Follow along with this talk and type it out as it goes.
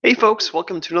Hey folks,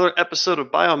 welcome to another episode of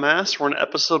Biomass. We're on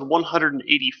episode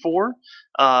 184.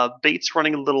 Bates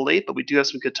running a little late, but we do have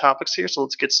some good topics here, so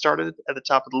let's get started at the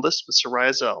top of the list with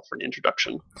Soraya Zell for an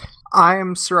introduction. I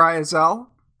am Soraya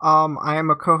Zell. I am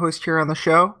a co-host here on the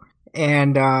show,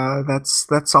 and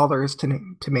that's all there is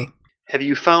to me. Have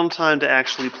you found time to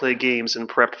actually play games and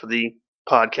prep for the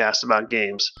podcast about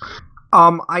games?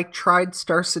 I tried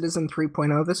Star Citizen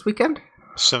 3.0 this weekend.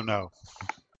 So no.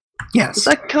 Yes. Does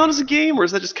that count as a game, or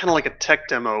is that just kind of like a tech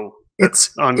demo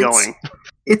It's ongoing?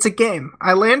 It's a game.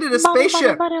 I landed a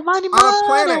spaceship on a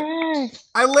planet.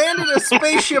 I landed a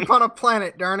spaceship on a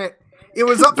planet, darn it. It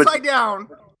was upside down.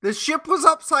 The ship was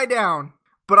upside down,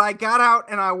 but I got out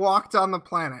and I walked on the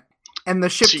planet, and the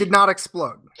ship did not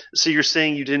explode. So you're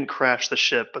saying you didn't crash the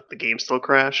ship, but the game still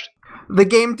crashed? The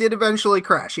game did eventually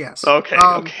crash, yes. Okay,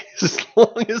 okay. As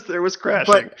long as there was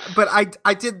crashing. But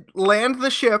I did land the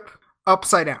ship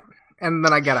upside down, and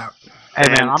then I got out. Hey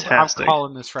man, I'm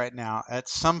calling this right now. At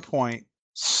some point,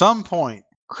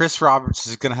 Chris Roberts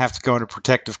is going to have to go into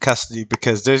protective custody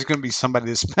because there's going to be somebody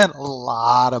that spent a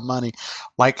lot of money,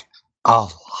 like a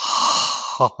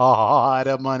lot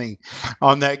of money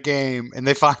on that game, and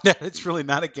they find out it's really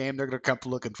not a game. They're going to come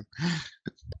looking for.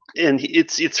 And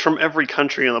it's from every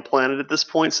country on the planet at this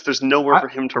point, so there's nowhere for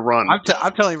him to run.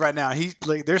 I'm telling you right now, he's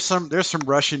like there's some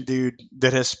Russian dude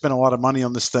that has spent a lot of money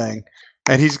on this thing,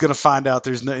 and he's gonna find out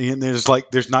there's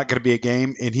not gonna be a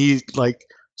game, and he's like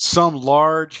some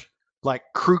large like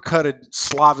crew-cutted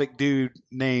Slavic dude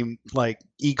named like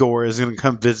Igor is gonna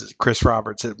come visit Chris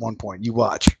Roberts at one point. You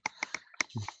watch.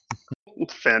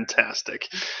 Fantastic.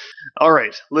 All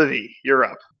right, Livy, you're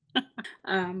up.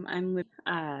 I'm Liv.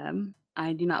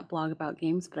 I do not blog about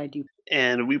games, but I do.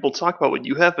 And we will talk about what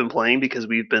you have been playing because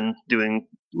we've been doing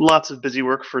lots of busy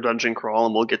work for Dungeon Crawl,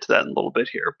 and we'll get to that in a little bit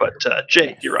here. But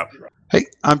Jay, you're up. Hey,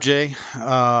 I'm Jay.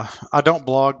 I don't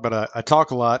blog, but I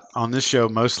talk a lot on this show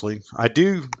mostly. I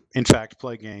do, in fact,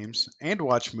 play games and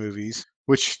watch movies,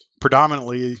 which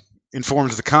predominantly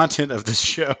informs the content of this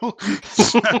show.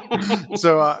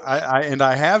 So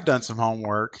I have done some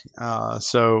homework.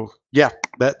 So yeah,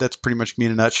 that's pretty much me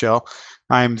in a nutshell.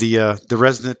 I'm the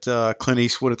resident Clint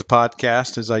Eastwood of the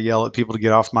podcast as I yell at people to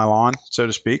get off my lawn, so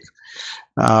to speak.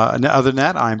 And other than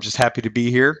that, I'm just happy to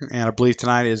be here, and I believe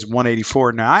tonight is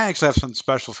 184. Now, I actually have something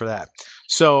special for that.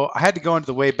 So I had to go into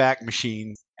the Wayback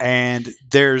Machine, and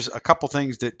there's a couple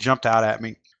things that jumped out at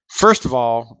me. First of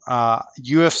all,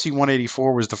 UFC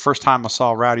 184 was the first time I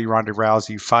saw Rowdy Ronda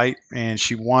Rousey fight, and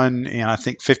she won in, I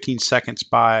think, 15 seconds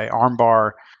by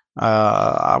armbar.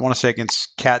 I want to say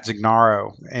against Kat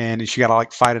Zignaro, and she got to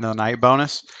like fight another night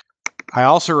bonus. I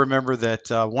also remember that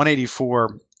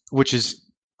 184, which is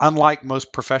unlike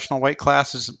most professional weight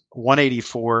classes,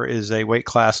 184 is a weight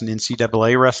class in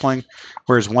NCAA wrestling,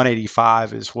 whereas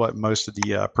 185 is what most of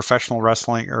the professional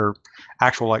wrestling or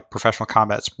actual like professional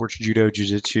combat sports, judo,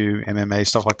 jiu-jitsu, MMA,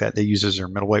 stuff like that, they use as their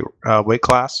middleweight weight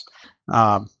class.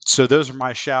 So those are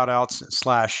my shout outs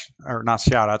or not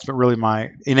shout outs, but really my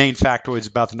inane factoids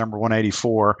about the number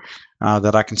 184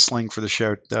 that I can sling for the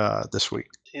show this week.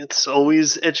 It's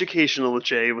always educational with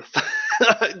Jay.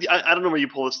 I don't know where you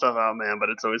pull this stuff out, man, but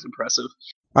it's always impressive.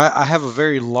 I have a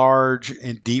very large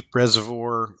and deep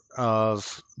reservoir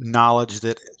of knowledge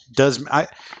that does. My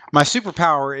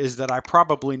superpower is that I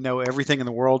probably know everything in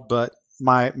the world, but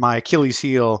my Achilles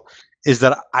heel is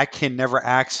that I can never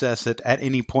access it at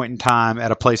any point in time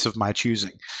at a place of my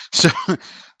choosing.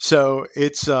 So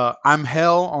it's I'm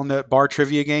hell on the bar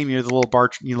trivia game. You know, the little bar,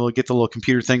 get the little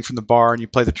computer thing from the bar and you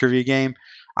play the trivia game.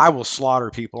 I will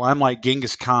slaughter people. I'm like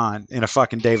Genghis Khan in a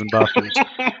fucking Dave and Buster's.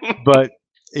 But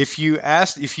if you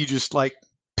just like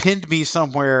pinned me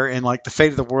somewhere and like the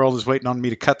fate of the world is waiting on me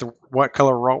to cut the what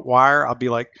color wire, I'll be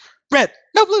like, red,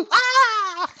 no blue.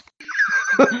 Ah!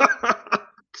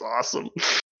 It's awesome.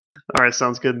 All right,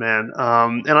 sounds good, man.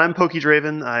 And I'm Pokey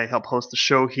Draven. I help host the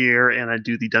show here, and I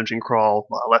do the Dungeon Crawl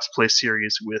Let's Play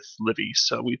series with Livy.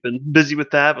 So we've been busy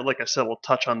with that, but like I said, we'll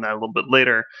touch on that a little bit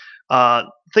later. I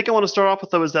think I want to start off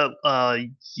with, though, is that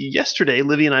yesterday,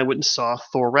 Livy and I went and saw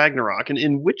Thor Ragnarok. And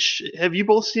in which, have you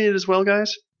both seen it as well,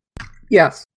 guys?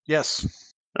 Yes. Yes.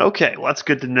 Okay, well, that's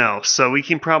good to know. So we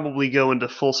can probably go into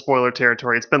full spoiler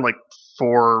territory. It's been like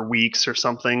 4 weeks or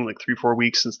something, like 3-4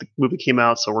 weeks since the movie came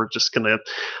out, so we're just gonna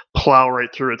plow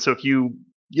right through it. So if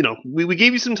we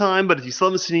gave you some time, but if you still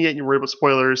haven't seen it yet and you're worried about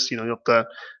spoilers, you'll have to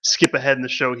skip ahead in the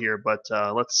show here. But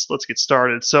let's get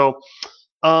started. So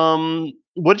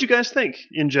what did you guys think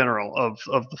in general of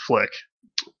the flick?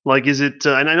 Like, is it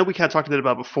and I know we kind of talked a bit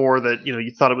about before that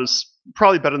you thought it was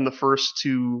probably better than the first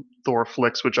two Thor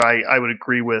flicks, which I would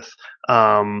agree with.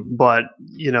 But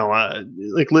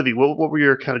like Livy, what were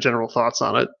your kind of general thoughts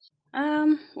on it?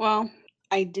 Well,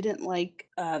 I didn't like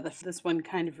this one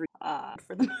kind of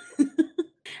for them.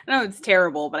 I know it's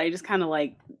terrible, but I just kind of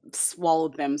like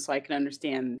swallowed them so I can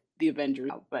understand the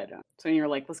Avengers. But so you're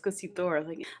like, let's go see Thor.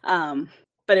 Like,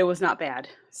 but it was not bad.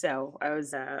 So I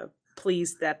was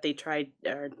pleased that they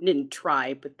didn't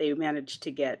try, but they managed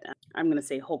to get I'm gonna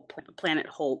say Planet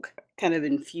Hulk kind of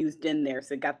infused in there,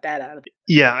 so got that out of it.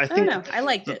 Yeah, I don't know. I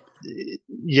liked it.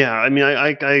 Yeah, I mean, I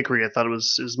agree. I thought it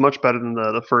was much better than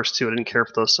the first two. I didn't care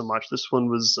for those so much. This one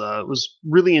was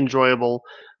really enjoyable.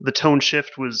 The tone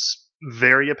shift was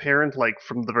very apparent, like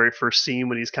from the very first scene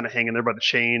when he's kind of hanging there by the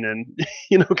chain, and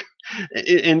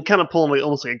and kind of pulling like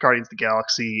almost like a Guardians of the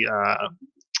Galaxy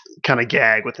kind of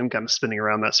gag with him kind of spinning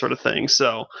around, that sort of thing.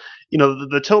 So,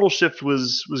 the total shift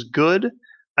was good.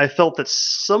 I felt that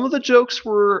some of the jokes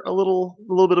were a little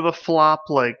bit of a flop,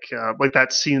 like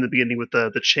that scene in the beginning with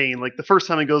the chain. Like the first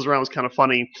time it goes around was kind of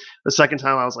funny. The second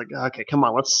time I was like, okay, come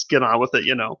on, let's get on with it,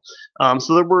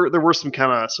 So there were some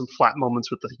flat moments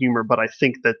with the humor, but I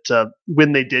think that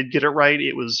when they did get it right,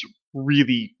 it was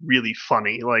really, really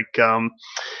funny. Like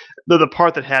the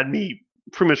part that had me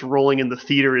pretty much rolling in the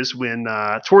theater is when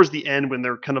towards the end when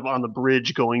they're kind of on the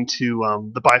bridge going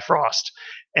to the Bifrost,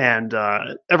 and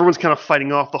everyone's kind of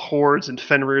fighting off the hordes, and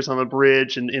Fenrir's on the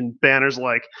bridge, and Banner's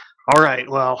like, all right,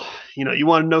 well, you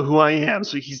want to know who I am.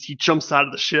 So he jumps out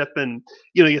of the ship, and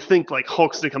you think like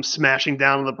Hulk's gonna come smashing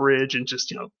down on the bridge and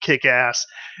just kick ass,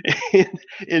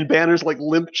 and Banner's like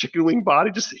limp chicken wing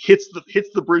body just hits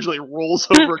the bridge, like rolls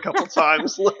over a couple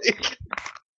times,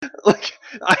 like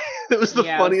it was the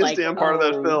funniest like, damn part of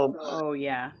that film. Oh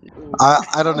yeah.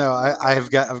 I don't know. I've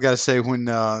got to say, when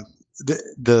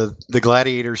the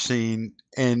gladiator scene,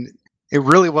 and it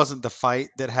really wasn't the fight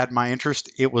that had my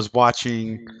interest. It was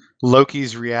watching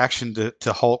Loki's reaction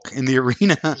to Hulk in the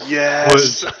arena. Yes,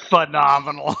 was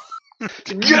phenomenal.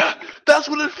 Yeah, that's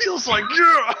what it feels like.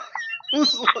 Yeah,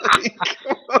 it's like,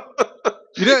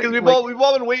 because we've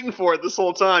all been waiting for it this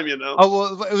whole time, Oh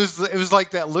well, it was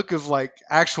like that look of like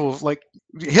actual, like,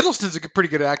 Hiddleston's a pretty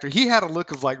good actor. He had a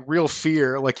look of like real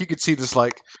fear. Like you could see this,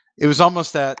 like it was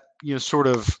almost that sort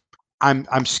of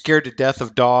I'm scared to death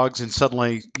of dogs, and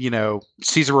suddenly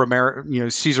Caesar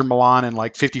Milan and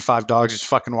like 55 dogs just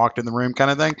fucking walked in the room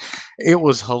kind of thing. It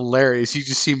was hilarious. You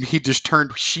just see he just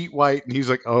turned sheet white, and he was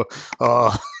like, oh.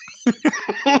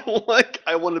 Like,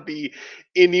 I want to be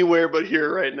anywhere but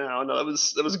here right now. No, that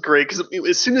was great, because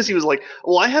as soon as he was like,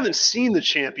 well, I haven't seen the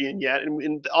champion yet,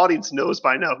 and the audience knows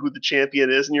by now who the champion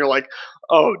is, and you're like,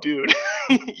 oh dude,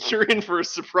 you're in for a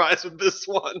surprise with this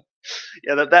one.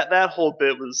 Yeah, that whole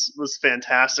bit was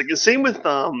fantastic. And same with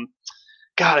God,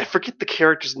 I forget the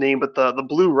character's name, but the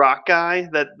blue rock guy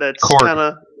that's kind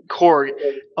of Korg.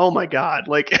 Oh my god,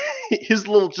 like his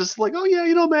little, just like, oh yeah,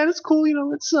 man, it's cool,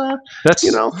 it's that's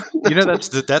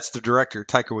that's the director,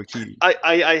 Taika Waititi.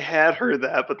 I had heard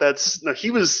that, but he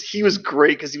was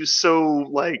great, because he was so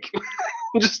like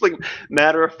just like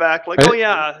matter of fact, like, oh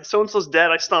yeah, so and so's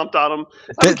dead, I stomped on him.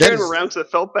 I'm carrying him around because I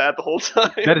felt bad the whole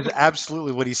time. That is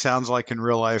absolutely what he sounds like in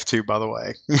real life too, by the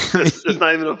way. It's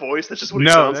not even a voice, that's just what he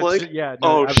sounds like. Yeah,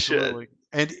 no, absolutely.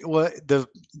 Shit. And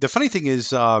the funny thing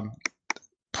is,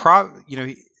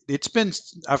 it's been,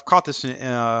 I've caught this in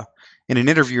an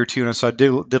interview or two, and so I did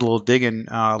a little digging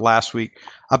last week.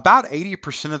 About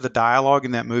 80% of the dialogue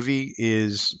in that movie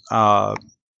is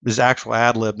actual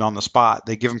ad-libbed on the spot.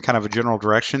 They give them kind of a general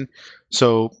direction,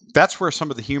 so that's where some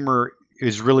of the humor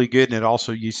is really good, and it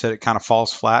also, you said, it kind of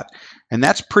falls flat, and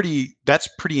that's pretty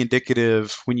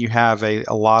indicative when you have a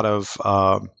lot of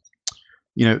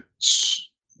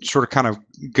sort of kind of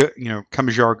come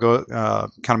as you are, go,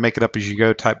 kind of make it up as you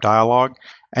go type dialogue.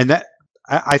 And that,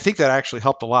 I think that actually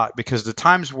helped a lot, because the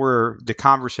times where the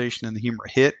conversation and the humor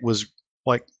hit was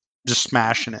like just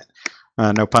smashing it,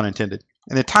 no pun intended.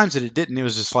 And the times that it didn't, it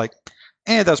was just like,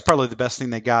 that's probably the best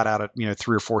thing they got out of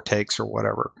 3 or 4 takes or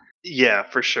whatever. Yeah,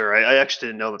 for sure. I actually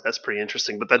didn't know that. That's pretty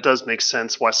interesting, but that does make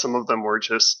sense why some of them were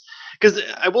just, because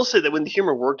I will say that when the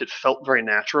humor worked, it felt very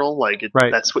natural. Like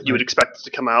that's what you would expect it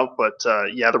to come out. But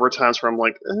yeah, there were times where I'm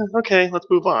like, okay, let's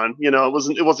move on.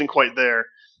 It wasn't quite there.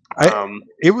 I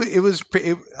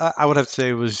would have to say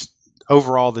it was,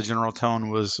 overall, the general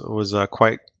tone was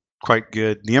quite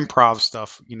good. The improv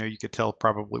stuff, you could tell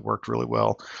probably worked really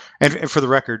well. And for the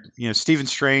record, Stephen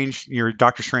Strange,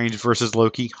 Doctor Strange versus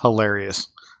Loki, hilarious.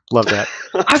 Love that.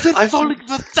 I've been falling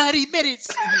for 30 minutes.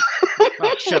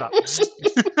 Oh, shut up.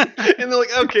 And they're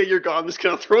like, okay, you're gone. Just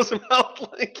kind of throws him out,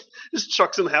 like just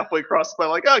chucks him halfway across the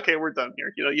like, okay, we're done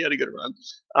here. You had a good run.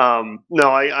 No,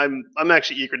 I'm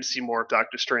actually eager to see more of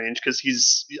Doctor Strange because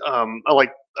he's I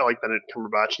like Benedict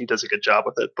Cumberbatch and he does a good job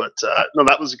with it. But no,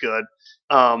 that was good.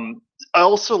 I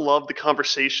also love the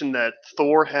conversation that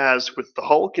Thor has with the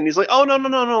Hulk, and he's like, "Oh no,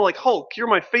 like Hulk, you're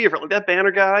my favorite. Like that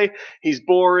Banner guy, he's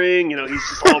boring. He's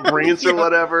just all brains or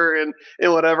whatever, and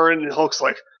whatever." And Hulk's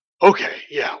like, "Okay,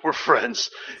 yeah, we're friends."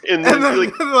 And then,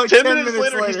 like 10 minutes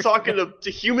later, he's talking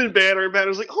to human Banner, and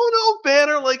Banner's like, "Oh no,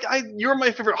 Banner, like you're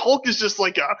my favorite. Hulk is just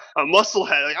like a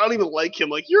musclehead. Like I don't even like him.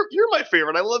 Like you're my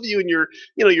favorite. I love you and your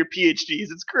your PhDs.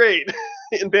 It's great."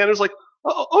 And Banner's like,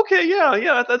 "Oh, okay,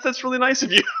 yeah, that's really nice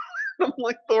of you." I'm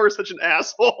like, Thor is such an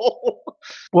asshole.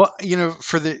 Well,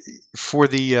 for the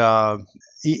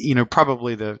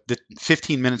probably the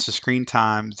 15 minutes of screen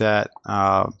time that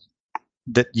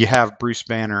you have Bruce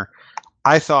Banner,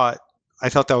 I thought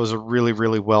that was a really,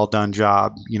 really well done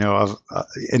job, of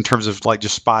in terms of like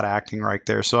just spot acting right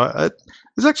there. So it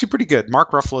was actually pretty good.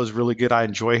 Mark Ruffalo is really good. I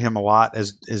enjoy him a lot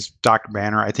as Dr.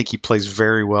 Banner. I think he plays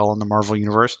very well in the Marvel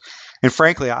universe. And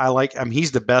frankly,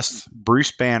 he's the best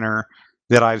Bruce Banner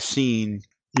that I've seen,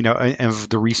 of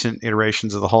the recent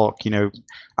iterations of the Hulk.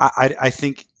 I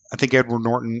think Edward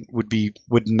Norton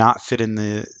would not fit in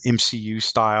the MCU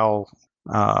style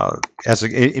as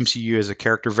a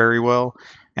character very well.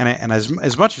 And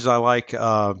as much as I like,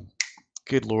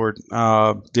 good Lord,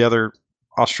 the other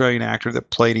Australian actor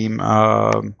that played him,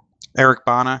 Eric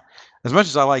Bana, as much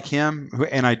as I like him,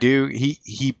 and I do,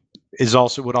 he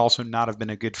would also not have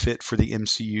been a good fit for the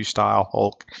MCU style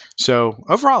Hulk. So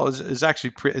overall, it's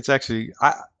actually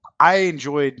I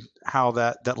enjoyed how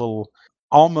that little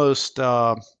almost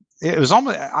it was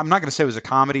almost, I'm not going to say it was a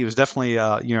comedy. It was definitely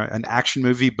an action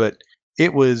movie, but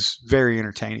it was very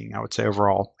entertaining. I would say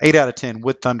overall 8 out of 10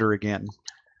 with Thunder again.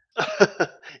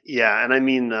 Yeah, and I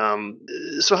mean,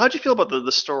 so how'd you feel about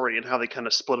the story and how they kind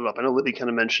of split it up? I know Libby kind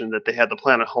of mentioned that they had the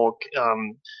Planet Hulk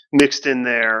mixed in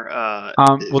there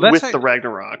with the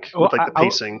Ragnarok, with like the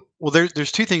pacing.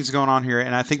 There's two things going on here,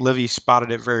 and I think Livy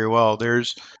spotted it very well.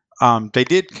 There's they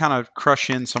did kind of crush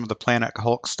in some of the Planet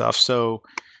Hulk stuff. So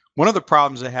one of the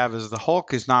problems they have is the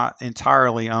Hulk is not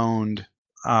entirely owned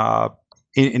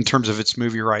in terms of its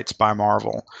movie rights by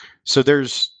Marvel. So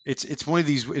it's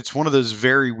one of those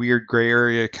very weird gray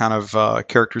area kind of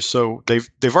characters. So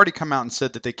they've already come out and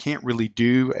said that they can't really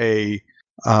do a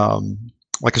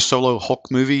solo Hulk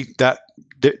movie. That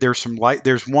there's a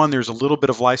little bit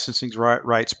of licensing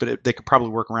rights, but they could probably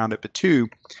work around it. But two,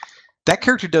 that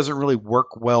character doesn't really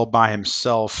work well by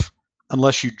himself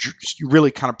unless you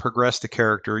really kind of progress the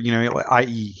character.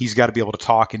 I.e., he's got to be able to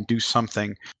talk and do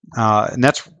something, and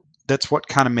that's what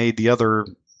kind of made the other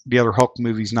Hulk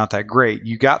movies not that great.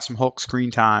 You got some Hulk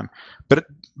screen time, but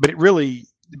it really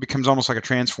becomes almost like a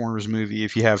Transformers movie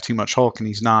if you have too much Hulk and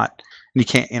he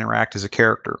can't interact as a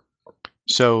character.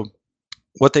 So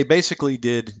what they basically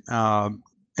did, and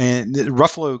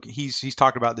Ruffalo, he's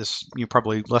talked about this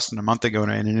probably less than a month ago in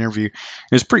an interview. It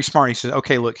was pretty smart. He said,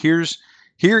 okay, look, here,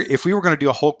 if we were going to do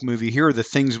a Hulk movie, here are the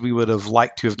things we would have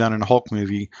liked to have done in a Hulk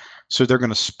movie. So they're going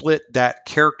to split that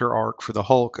character arc for the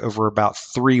Hulk over about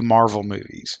 3 Marvel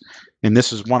movies. And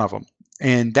this is one of them.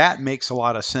 And that makes a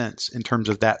lot of sense in terms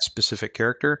of that specific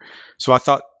character. So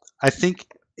I think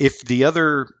if the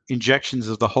other injections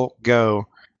of the Hulk go,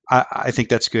 I think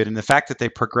that's good. And the fact that they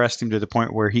progressed him to the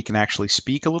point where he can actually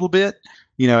speak a little bit,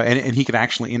 and he can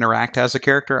actually interact as a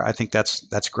character, I think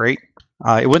that's great.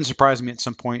 It wouldn't surprise me at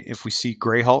some point if we see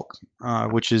Grey Hulk,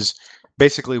 which is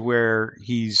basically where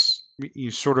he's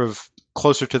sort of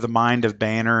closer to the mind of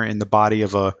Banner in the body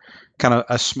of a kind of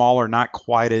a smaller, not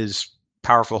quite as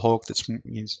powerful Hulk.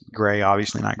 He's gray,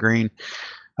 obviously not green.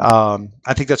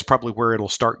 I think that's probably where it'll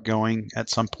start going at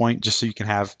some point, just so you can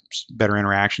have better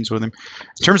interactions with him.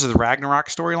 In terms of the Ragnarok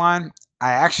storyline,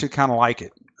 I actually kind of like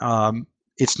it.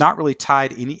 It's not really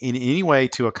tied in any way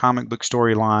to a comic book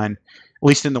storyline, at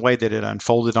least in the way that it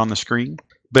unfolded on the screen,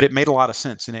 but it made a lot of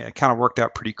sense and it kind of worked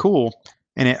out pretty cool.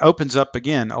 And it opens up,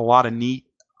 again, a lot of neat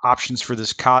options for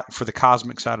this for the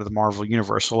cosmic side of the Marvel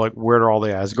universe. So, like, where do all the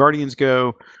Asgardians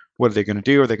go? What are they going to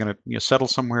do? Are they going to settle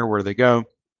somewhere? Where do they go?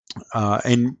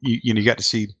 And you got to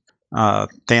see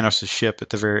Thanos' ship at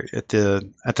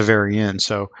the very end.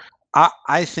 So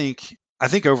I think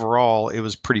overall it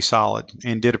was pretty solid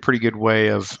and did a pretty good way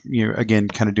of again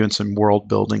kind of doing some world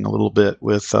building a little bit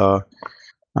with the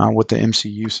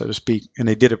MCU, so to speak. And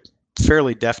they did it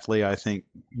fairly deftly, I think,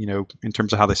 in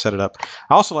terms of how they set it up.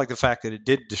 I also like the fact that it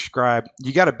did describe,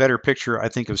 you got a better picture, I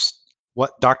think, of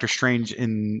what Doctor Strange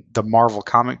in the Marvel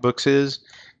comic books is,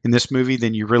 in this movie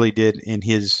than you really did in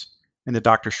the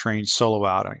Doctor Strange solo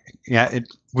outing. Yeah,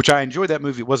 which I enjoyed that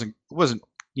movie. It wasn't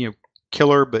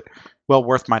killer, but well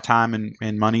worth my time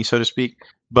and money, so to speak.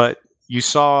 But you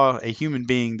saw a human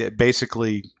being that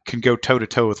basically can go toe to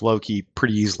toe with Loki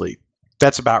pretty easily.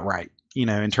 That's about right,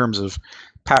 in terms of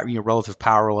power, relative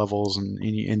power levels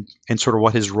and sort of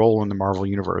what his role in the Marvel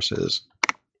universe is.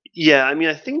 Yeah, I mean,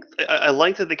 I think I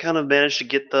like that they kind of managed to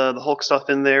get the Hulk stuff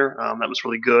in there. That was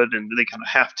really good, and they kind of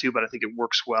have to, but I think it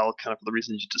works well, kind of for the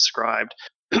reasons you described.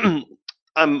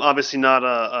 I'm obviously not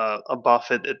a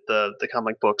buff at the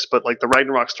comic books, but like the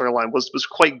Ragnarok storyline was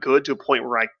quite good to a point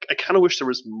where I kind of wish there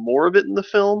was more of it in the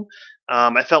film.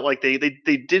 I felt like they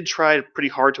did try pretty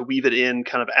hard to weave it in,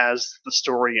 kind of as the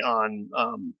story on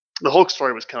the Hulk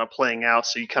story was kind of playing out,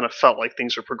 so you kind of felt like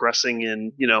things were progressing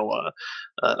in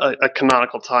a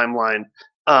canonical timeline.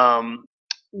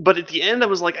 But at the end, I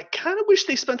was like, I kind of wish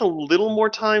they spent a little more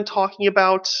time talking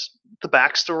about the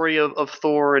backstory of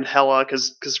Thor and Hela,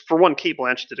 because for one, Cate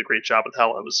Blanchett did a great job with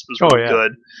Hela. It was really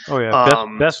good. Oh yeah,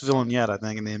 best villain yet, I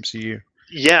think, in the MCU.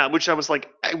 Yeah, which I was like,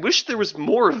 I wish there was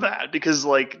more of that, because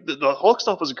like the Hulk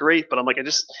stuff was great, but I'm like,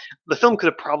 the film could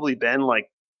have probably been like,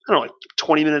 I don't know, like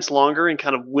 20 minutes longer and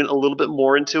kind of went a little bit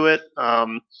more into it.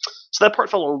 So that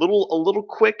part felt a little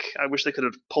quick. I wish they could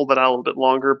have pulled that out a little bit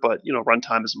longer, but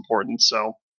runtime is important,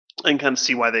 so I can kind of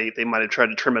see why they might have tried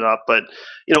to trim it up. But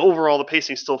overall, the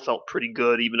pacing still felt pretty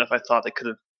good, even if I thought they could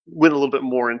have went a little bit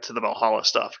more into the Valhalla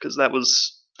stuff, because that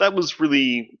was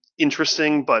really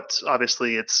interesting. But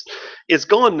obviously, it's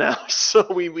gone now,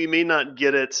 so we may not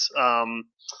get it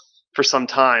for some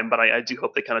time, but I do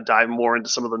hope they kind of dive more into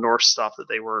some of the Norse stuff that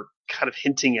they were kind of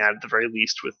hinting at the very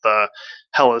least, with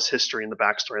Hela's history and the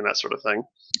backstory and that sort of thing.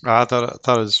 I thought it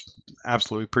was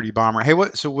absolutely pretty bomber. Hey,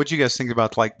 what'd you guys think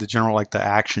about like the general, like the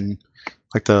action,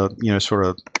 like the sort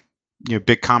of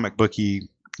big comic booky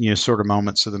sort of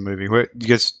moments of the movie? What you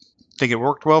guys think, it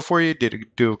worked well for you? Did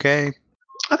it do okay?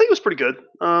 I think it was pretty good.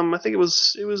 I think it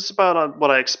was about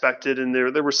what I expected, and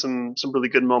there were some really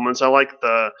good moments. I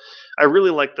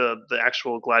really liked the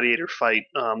actual gladiator fight.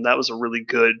 That was a really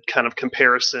good kind of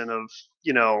comparison of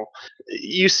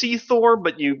you see Thor,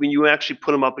 but when you actually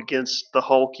put him up against the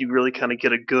Hulk, you really kind of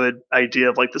get a good idea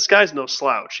of like, this guy's no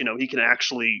slouch. He can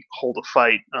actually hold a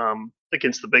fight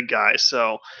against the big guy.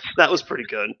 So that was pretty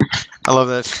good. I love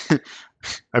that.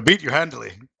 I beat you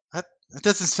handily. That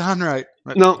doesn't sound right.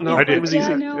 No, I did. It was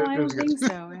easy. No, I don't think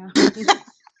so. Yeah.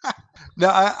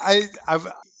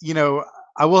 No,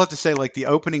 I will have to say, like, the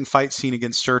opening fight scene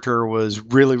against Surtur was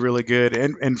really, really good.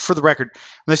 And for the record,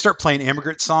 when they start playing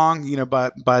 "Immigrant Song,"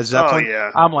 by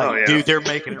Zeppelin, I'm like, dude, they're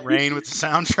making it rain with the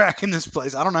soundtrack in this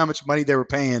place. I don't know how much money they were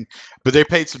paying, but they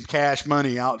paid some cash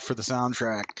money out for the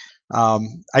soundtrack.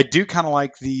 I do kind of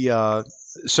like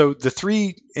so the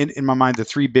three, in my mind, the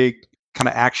three big kind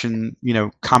of action,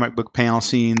 comic book panel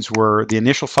scenes were the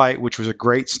initial fight, which was a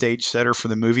great stage setter for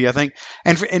the movie, I think.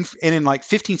 And in like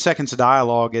 15 seconds of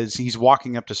dialogue as he's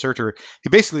walking up to Surtur, he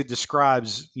basically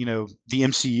describes, the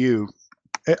MCU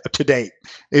to date.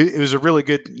 It was a really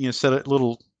good,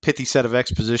 little pithy set of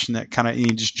exposition that kind of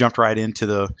just jumped right into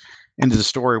the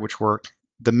story, which worked.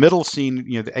 The middle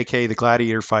scene, aka the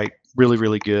gladiator fight, really,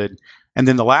 really good. And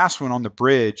then the last one on the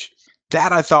bridge,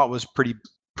 that I thought was pretty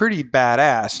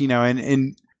badass,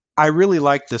 and I really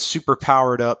like the super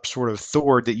powered up sort of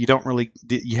Thor that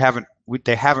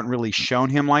they haven't really shown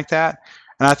him like that.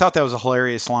 And I thought that was a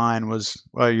hilarious line, was,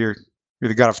 well, you're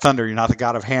the god of thunder, you're not the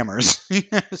god of hammers.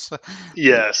 So,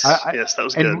 yes, that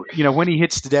was good. And when he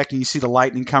hits the deck and you see the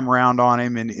lightning come around on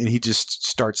him and he just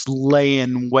starts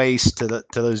laying waste to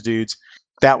those dudes,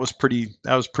 that was pretty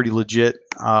legit.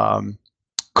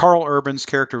 Carl Urban's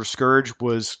character of Scourge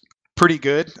was pretty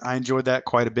good. I enjoyed that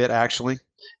quite a bit, actually.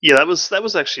 Yeah, that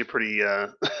was actually a pretty.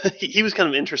 He was kind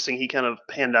of interesting. He kind of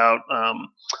panned out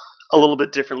a little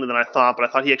bit differently than I thought, but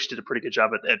I thought he actually did a pretty good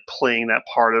job at playing that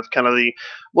part of kind of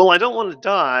I don't want to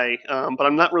die, but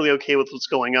I'm not really okay with what's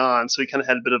going on. So he kind of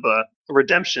had a bit of a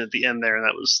redemption at the end there, and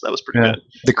that was pretty good.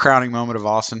 The crowning moment of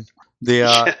Austin.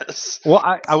 Yes. Well,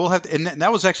 I will have to, and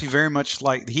that was actually very much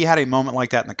like, he had a moment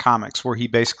like that in the comics where he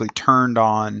basically turned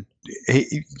on.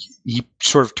 He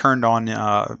sort of turned on.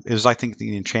 It was, I think,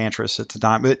 the Enchantress at the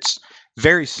time, but it's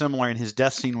very similar. And his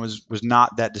death scene was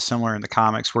not that dissimilar in the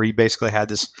comics, where he basically had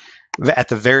this at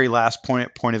the very last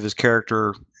point of his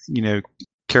character's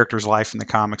life in the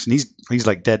comics, and he's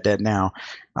like dead now.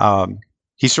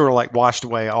 He sort of like washed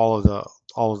away all of the.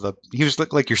 He was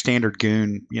like your standard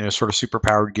goon, sort of super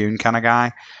powered goon kind of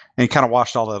guy, and he kind of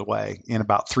washed all that away in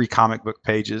about 3 comic book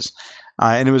pages,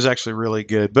 and it was actually really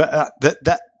good. But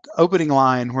that opening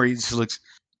line where he just looks,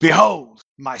 "Behold,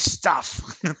 my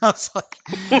stuff. And I was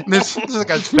like, this is like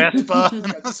a Vespa. And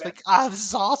I was like, this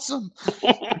is awesome.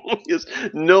 He has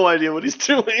no idea what he's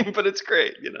doing, but it's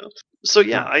great, So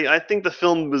yeah, I think the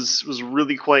film was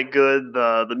really quite good.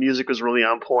 The music was really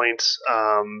on point.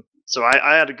 So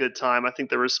I had a good time. I think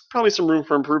there was probably some room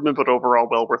for improvement, but overall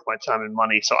well worth my time and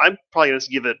money. So I'm probably going to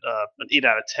give it an 8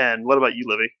 out of 10. What about you,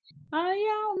 Livy?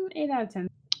 Yeah, 8 out of 10.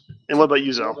 And what about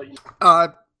you, Zoe?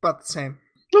 About the same.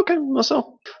 Okay,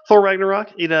 so Thor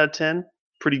Ragnarok, 8 out of 10.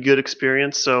 Pretty good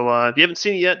experience. So if you haven't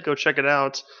seen it yet, go check it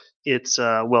out. It's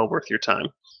well worth your time.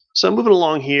 So moving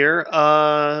along here,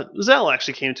 Zell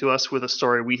actually came to us with a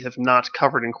story we have not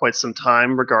covered in quite some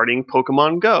time regarding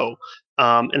Pokemon Go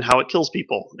and how it kills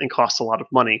people and costs a lot of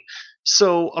money.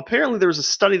 So apparently there was a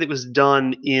study that was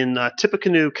done in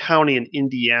Tippecanoe County in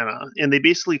Indiana, and they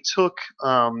basically took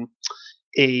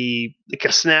a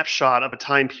snapshot of a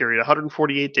time period,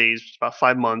 148 days, about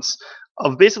 5 months,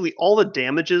 of basically all the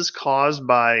damages caused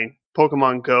by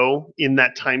Pokemon Go in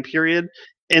that time period.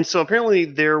 And so apparently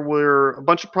there were a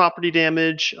bunch of property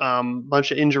damage, a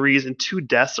bunch of injuries, and 2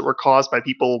 deaths that were caused by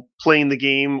people playing the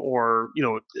game or,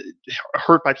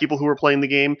 hurt by people who were playing the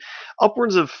game.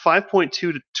 Upwards of $5.2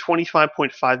 to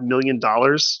 $25.5 million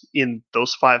in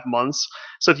those 5 months.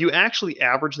 So if you actually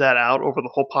average that out over the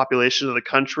whole population of the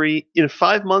country, in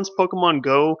 5 months, Pokemon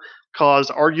Go caused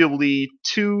arguably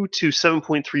 $2 to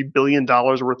 $7.3 billion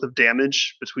worth of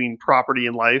damage between property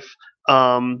and life.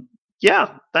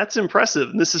 Yeah, that's impressive.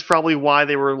 And this is probably why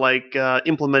they were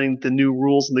implementing the new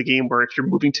rules in the game where if you're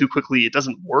moving too quickly, it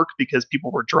doesn't work because people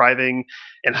were driving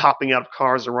and hopping out of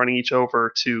cars or running each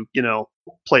over to,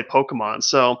 play Pokemon.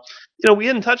 So, we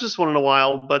hadn't touched this one in a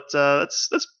while, but that's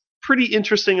pretty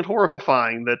interesting and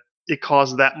horrifying that it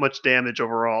caused that much damage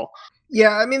overall.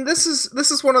 Yeah, I mean, this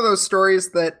is one of those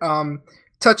stories that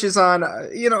touches on,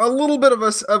 a little bit of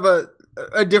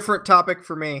a different topic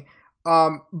for me.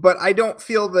 But I don't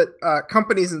feel that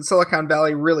companies in Silicon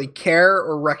Valley really care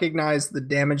or recognize the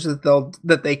damage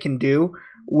that they can do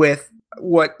with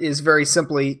what is very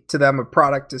simply to them a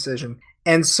product decision.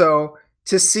 And so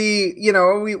to see,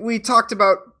 we talked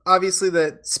about obviously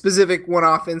the specific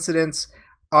one-off incidents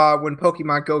when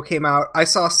Pokemon Go came out. I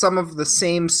saw some of the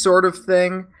same sort of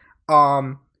thing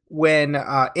when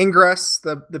Ingress,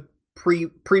 the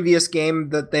previous game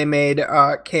that they made,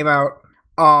 came out.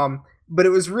 But it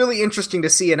was really interesting to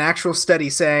see an actual study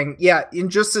saying, yeah, in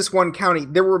just this one county,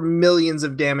 there were millions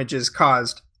of damages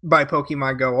caused by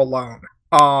Pokemon Go alone.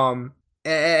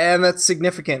 And that's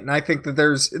significant. And I think that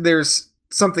there's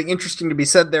something interesting to be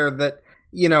said there that,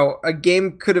 a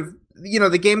game could have,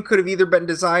 the game could have either been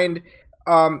designed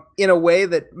in a way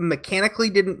that mechanically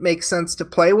didn't make sense to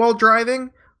play while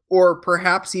driving, or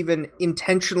perhaps even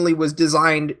intentionally was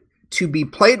designed to be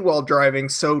played while driving,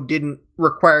 so didn't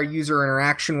require user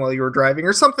interaction while you were driving,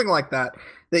 or something like that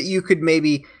you could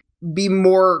maybe be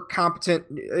more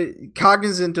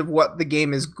cognizant of what the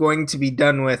game is going to be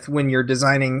done with when you're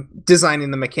designing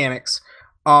the mechanics.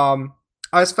 I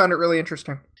just found it really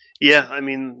interesting. Yeah, I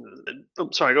mean,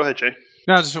 sorry, go ahead, Jay.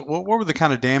 No, what were the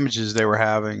kind of damages they were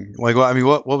having?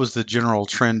 What was the general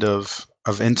trend of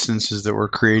instances that were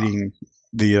creating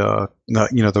the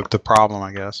problem,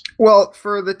 I guess? Well,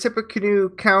 for the Tippecanoe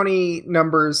County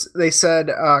numbers, they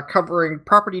said covering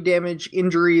property damage,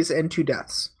 injuries, and 2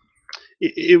 deaths.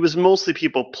 It was mostly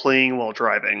people playing while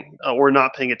driving or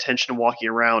not paying attention and walking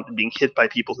around and being hit by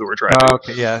people who were driving.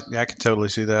 Okay, yeah, I can totally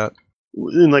see that.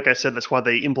 And like I said, that's why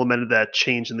they implemented that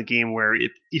change in the game where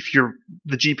if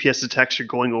the GPS detects you're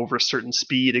going over a certain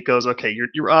speed, it goes, okay,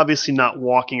 you're obviously not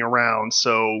walking around,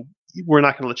 so we're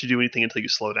not going to let you do anything until you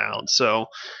slow down. So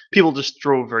people just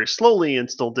drove very slowly and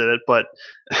still did it, but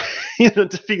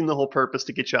defeating the whole purpose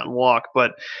to get you out and walk.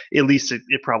 But at least it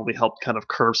probably helped kind of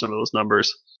curve some of those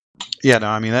numbers. Yeah, no,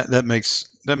 I mean that makes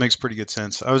pretty good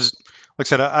sense. I was, like I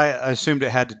said, I assumed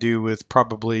it had to do with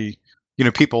probably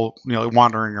people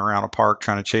wandering around a park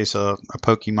trying to chase a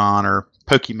Pokemon or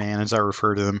Pokemon as I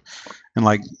refer to them,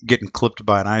 and getting clipped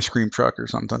by an ice cream truck or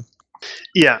something.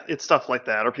 Yeah, it's stuff like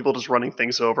that, or people just running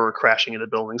things over, or crashing into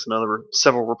buildings. And there were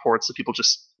several reports of people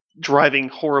just driving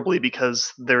horribly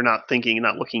because they're not thinking and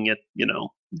not looking at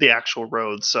the actual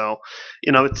road. So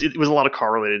it was a lot of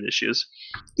car related issues.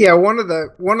 Yeah, one of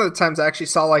the times I actually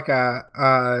saw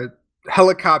a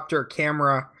helicopter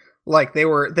camera.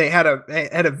 They had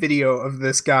a video of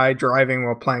this guy driving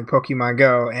while playing Pokemon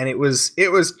Go, and it was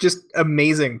just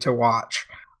amazing to watch.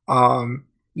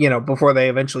 Before they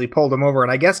eventually pulled him over,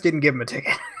 and I guess didn't give him a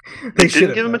ticket. They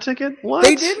didn't give him a ticket? What?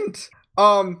 They didn't.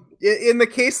 In the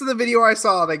case of the video I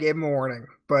saw, they gave him a warning.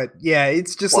 But yeah,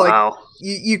 it's just wow.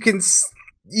 you could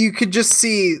just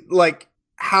see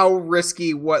how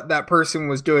risky what that person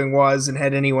was doing was, and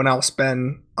had anyone else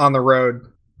been on the road,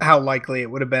 how likely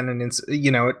it would have been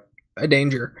a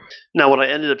danger. Now, what I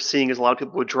ended up seeing is a lot of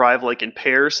people would drive like in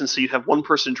pairs, and so you'd have one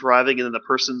person driving, and then the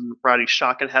person riding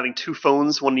shotgun having two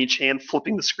phones, one in each hand,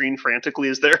 flipping the screen frantically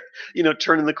as they're,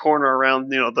 turning the corner around,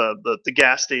 the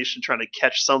gas station, trying to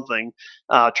catch something,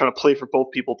 trying to play for both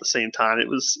people at the same time. It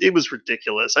was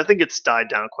ridiculous. I think it's died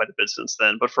down quite a bit since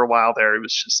then, but for a while there, it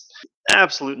was just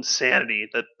absolute insanity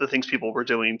that the things people were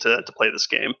doing to play this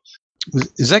game.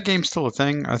 Is that game still a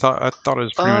thing? I thought it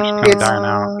was pretty much kind of dying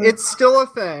out. It's still a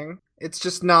thing. It's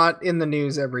just not in the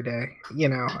news every day,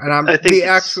 And the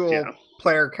actual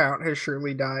player count has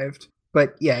surely dived,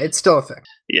 but yeah, it's still a thing.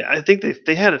 Yeah, I think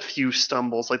they had a few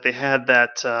stumbles. Like they had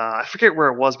that I forget where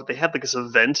it was, but they had like this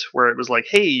event where it was like,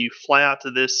 hey, you fly out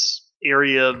to this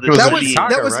area of this. That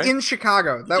was right? in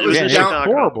Chicago. That It was was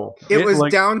horrible. It was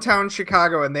downtown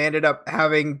Chicago, and they ended up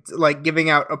having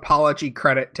giving out apology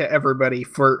credit to everybody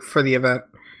for the event.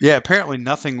 Yeah, apparently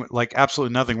nothing,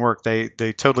 absolutely nothing worked. They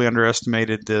totally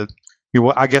underestimated the.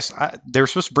 I guess they were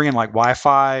supposed to bring in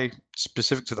Wi-Fi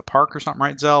specific to the park or something,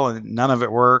 right, Zell? And none of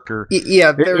it worked. Or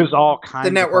yeah, it was all kinds.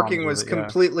 The networking was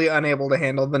completely unable to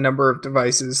handle the number of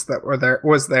devices that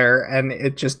was there, and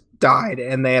it just died.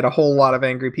 And they had a whole lot of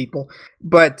angry people.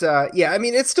 But yeah, I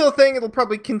mean, it's still a thing. It'll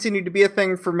probably continue to be a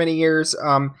thing for many years.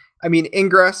 I mean,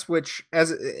 Ingress, which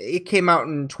as it came out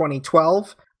in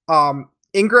 2012,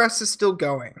 Ingress is still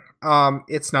going.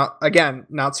 It's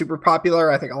not super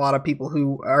popular. I think a lot of people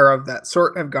who are of that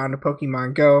sort have gone to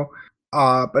Pokemon Go,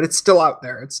 but it's still out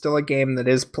there. It's still a game that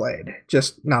is played,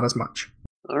 just not as much.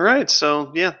 All right,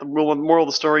 so yeah, the moral of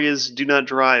the story is do not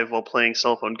drive while playing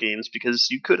cell phone games because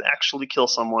you could actually kill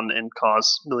someone and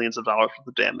cause millions of dollars worth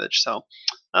of damage. So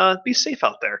be safe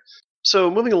out there.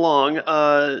 So moving along,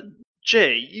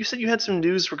 Jay, you said you had some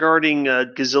news regarding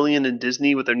Gazillion and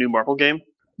Disney with their new Marvel game.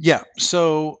 Yeah,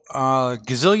 so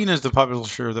Gazillion is the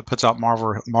publisher that puts out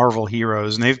Marvel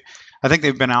Heroes, and I think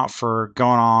they've been out for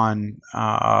going on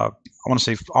I want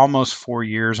to say almost 4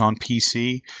 years on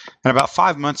PC, and about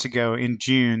 5 months ago in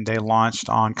June they launched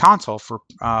on console for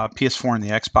PS4 and the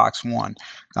Xbox One.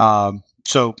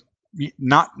 So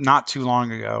not too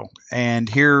long ago, and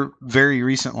here very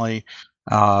recently,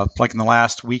 like in the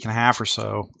last week and a half or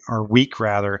so, or week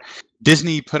rather.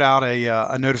 Disney put out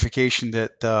a notification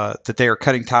that they are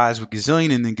cutting ties with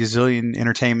Gazillion, and then Gazillion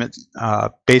Entertainment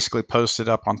basically posted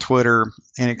up on Twitter,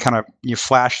 and it kind of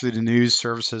flashed through the news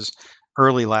services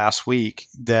early last week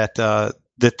that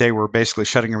they were basically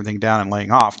shutting everything down and laying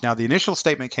off. Now, the initial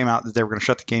statement came out that they were going to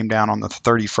shut the game down on the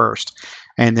 31st,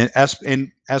 and then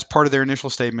as part of their initial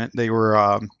statement, they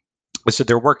said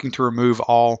they're working to remove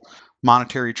all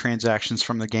monetary transactions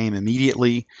from the game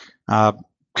immediately.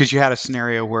 Because you had a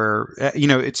scenario where,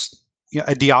 it's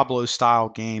a Diablo style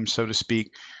game, so to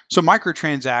speak. So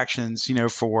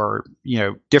microtransactions, for,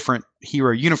 different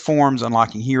hero uniforms,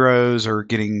 unlocking heroes or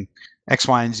getting X,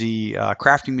 Y, and Z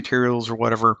crafting materials or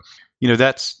whatever,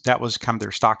 that was kind of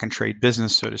their stock and trade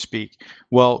business, so to speak.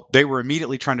 Well, they were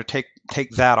immediately trying to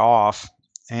take that off.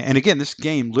 And again, this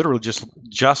game literally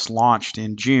just launched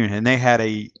in June, and they had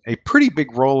a pretty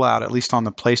big rollout, at least on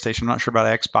the PlayStation. I'm not sure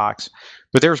about Xbox,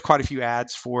 but there was quite a few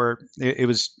ads for it. It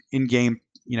was in-game,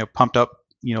 pumped up,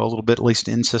 a little bit, at least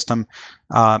in system,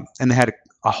 and they had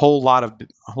a whole lot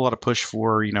of push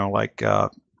for,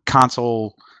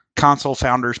 console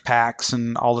founders packs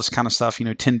and all this kind of stuff.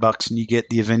 $10 and you get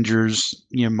the Avengers,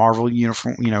 Marvel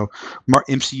uniform,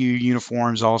 MCU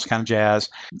uniforms, all this kind of jazz.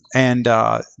 And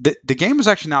the game was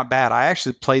actually not bad. I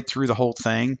actually played through the whole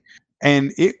thing,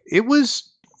 and it was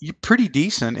pretty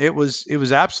decent. It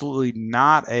was absolutely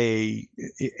not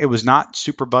it was not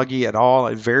super buggy at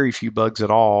all. Very few bugs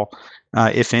at all,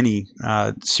 if any,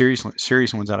 serious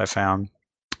ones that I found.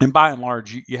 And by and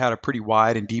large, you had a pretty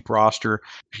wide and deep roster,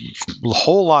 a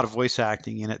whole lot of voice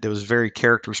acting in it that was very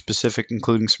character specific,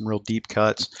 including some real deep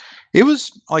cuts. It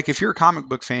was like, if you're a comic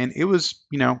book fan, it was,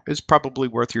 it's probably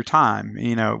worth your time,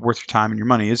 worth your time and your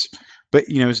money. But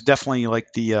it's definitely like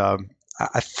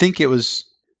I think it was,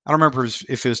 I don't remember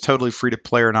if it was totally free to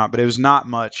play or not, but it was not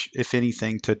much, if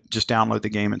anything, to just download the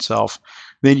game itself.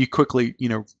 Then you quickly,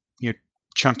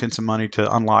 chunked in some money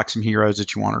to unlock some heroes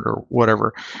that you wanted or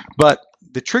whatever. But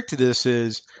the trick to this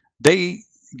is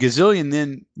Gazillion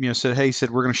then,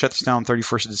 said, we're going to shut this down on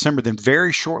 31st of December. Then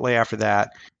very shortly after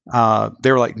that,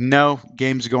 they were like, no,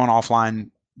 game's going offline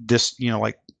this,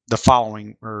 like the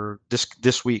following, or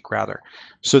this week rather.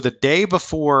 So the day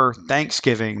before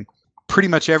Thanksgiving, pretty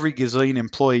much every Gazillion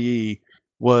employee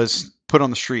was put on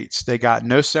the streets. They got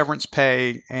no severance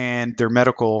pay, and their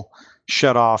medical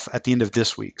shut off at the end of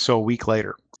this week. So a week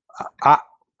later.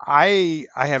 I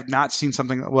have not seen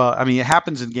something. Well, I mean, it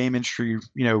happens in the game industry,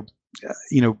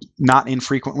 not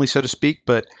infrequently, so to speak.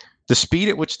 But the speed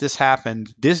at which this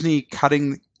happened, Disney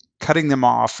cutting them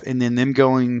off, and then them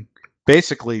going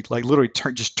basically like literally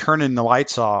just turning the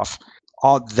lights off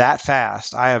all that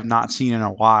fast, I have not seen in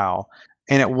a while.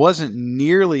 And it wasn't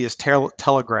nearly as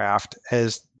telegraphed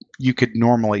as you could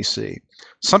normally see.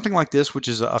 Something like this, which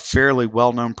is a fairly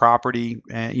well-known property,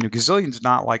 and Gazillion's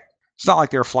not like it's not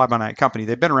like they're a fly-by-night company.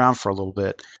 They've been around for a little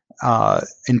bit,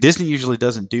 and Disney usually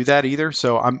doesn't do that either.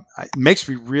 So it makes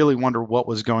me really wonder what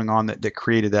was going on that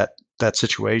created that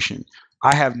situation.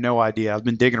 I have no idea. I've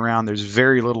been digging around. There's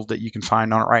very little that you can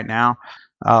find on it right now.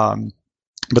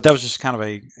 But that was just kind of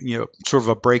a sort of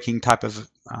a breaking type of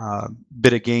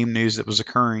bit of game news that was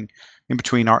occurring in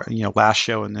between our last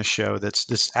show and this show.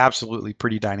 That's absolutely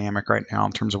pretty dynamic right now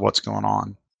in terms of what's going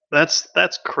on.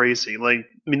 That's crazy. Like,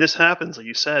 I mean, this happens, like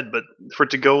you said, but for it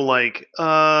to go like,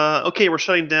 okay, we're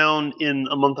shutting down in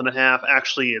a month and a half.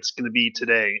 Actually, it's going to be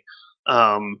today.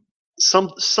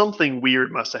 Something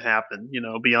weird must have happened,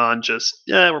 beyond just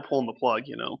we're pulling the plug.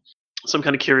 So I'm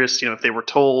kind of curious, if they were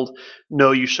told,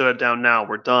 no, you shut it down now,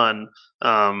 we're done.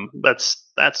 That's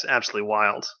absolutely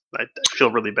wild. I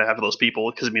feel really bad for those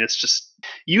people because, I mean, it's just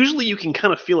usually you can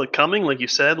kind of feel it coming, like you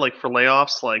said, like for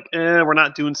layoffs, like, we're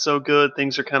not doing so good.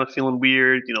 Things are kind of feeling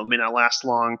weird, may not last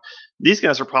long. These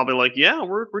guys are probably like, yeah,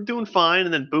 we're doing fine.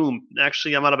 And then boom,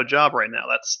 actually, I'm out of a job right now.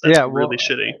 That's really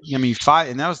shitty. I mean,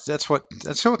 that's what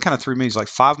kind of threw me is like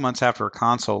 5 months after a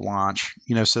console launch,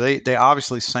 so they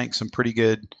obviously sank some pretty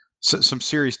good, some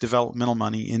serious developmental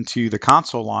money into the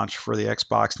console launch for the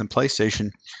Xbox and PlayStation,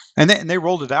 and they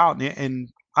rolled it out, and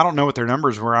I don't know what their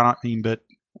numbers were. But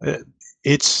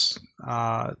it's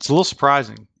a little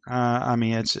surprising. I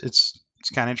mean, it's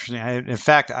kind of interesting. In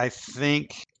fact, I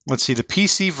think, let's see, the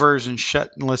PC version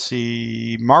shut. Let's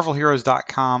see,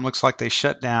 MarvelHeroes.com looks like they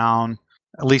shut down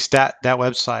at least that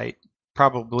website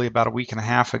probably about a week and a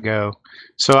half ago.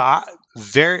 So I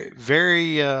very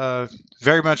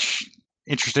much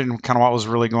interested in kind of what was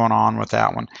really going on with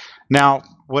that one. Now,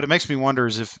 what it makes me wonder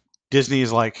is if Disney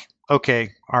is like, okay,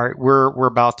 all right, we're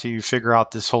about to figure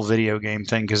out this whole video game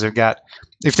thing, because we kind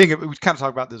of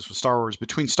talk about this with Star Wars.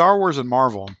 Between Star Wars and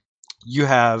Marvel, you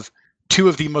have two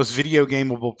of the most video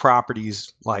gameable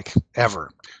properties like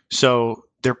ever. So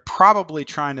they're probably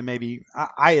trying to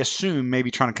I assume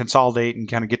trying to consolidate and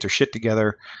kind of get their shit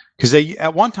together, because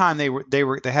at one time they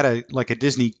had a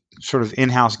Disney sort of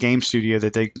in-house game studio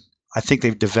that I think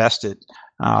they've divested,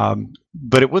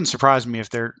 but it wouldn't surprise me if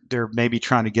they're maybe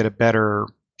trying to get a better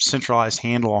centralized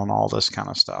handle on all this kind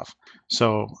of stuff.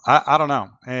 So I don't know.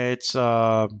 It's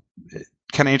kind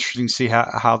of interesting to see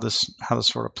how this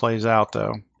sort of plays out,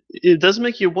 though. It does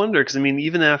make you wonder, because I mean,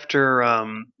 even after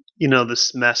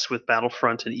this mess with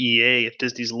Battlefront and EA, if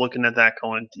Disney's looking at that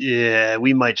going, yeah,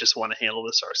 we might just want to handle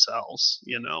this ourselves.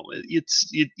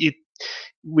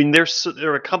 When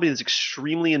they're a company that's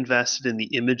extremely invested in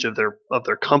the image of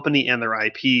their company and their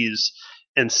IPs,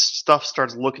 and stuff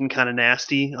starts looking kind of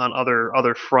nasty on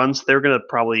other fronts, they're going to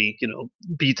probably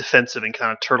be defensive and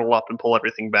kind of turtle up and pull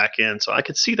everything back in. So I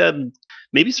could see that and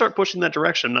maybe start pushing that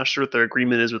direction. I'm not sure what their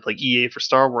agreement is with like EA for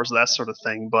Star Wars, that sort of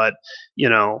thing, but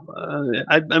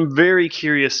I'm very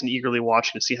curious and eagerly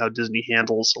watching to see how Disney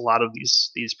handles a lot of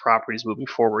these properties moving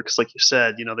forward, because like you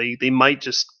said, they might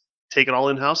just take it all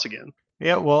in house again.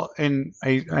 Yeah, well, and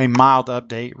a mild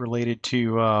update related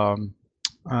to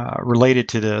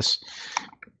this.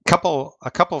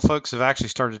 A couple of folks have actually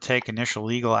started to take initial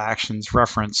legal actions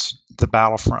reference the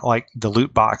Battlefront, like the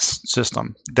loot box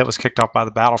system that was kicked off by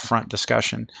the Battlefront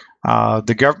discussion.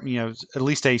 The government, at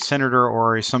least a senator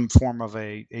or some form of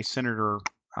a senator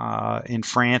in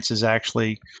France has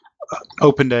actually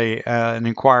opened an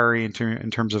inquiry in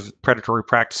terms of predatory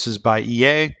practices by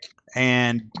EA.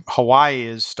 And Hawaii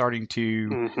is starting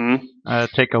to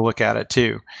take a look at it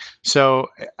too. So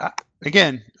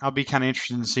again, I'll be kind of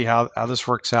interested to see how this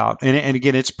works out. And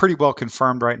again, it's pretty well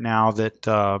confirmed right now that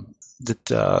the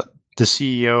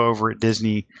CEO over at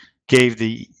Disney gave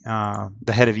the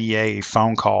head of EA a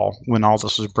phone call when all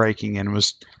this was breaking, and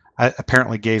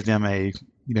apparently gave them a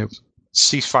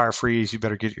ceasefire, freeze, you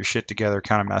better get your shit together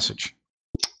kind of message.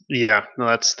 Yeah, no,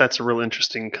 that's a real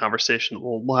interesting conversation that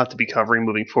we'll have to be covering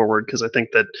moving forward, because I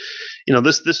think that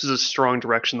this is a strong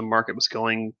direction the market was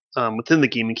going within the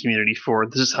gaming community for.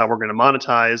 This is how we're going to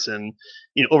monetize, and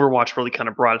Overwatch really kind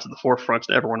of brought it to the forefront,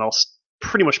 and everyone else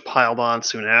pretty much piled on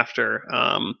soon after.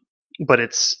 But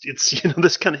it's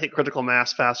this kind of hit critical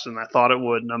mass faster than I thought it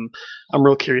would, and I'm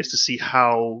real curious to see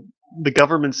how the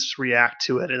governments react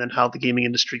to it, and then how the gaming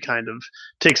industry kind of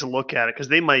takes a look at it, because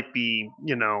they might be,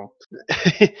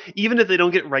 even if they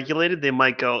don't get regulated, they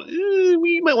might go,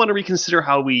 we might want to reconsider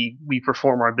how we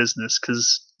perform our business,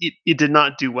 because it did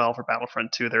not do well for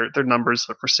Battlefront 2. Their numbers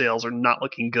for sales are not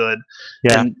looking good.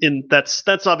 Yeah. And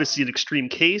that's obviously an extreme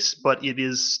case, but it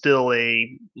is still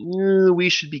we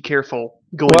should be careful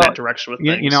going that direction with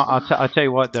things. I'll tell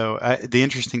you what, though. The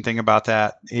interesting thing about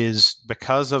that is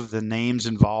because of the names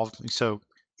involved. So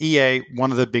EA,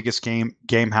 one of the biggest game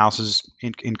houses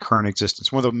in current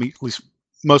existence, one of the least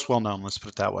most well-known, let's put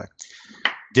it that way.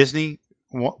 Disney,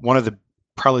 one of the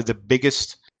probably the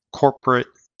biggest corporate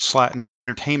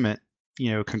entertainment,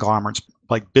 conglomerates,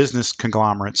 like business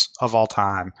conglomerates of all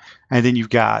time. And then you've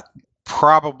got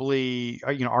probably,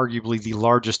 arguably the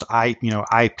largest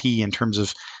IP in terms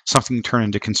of something you turn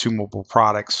into consumable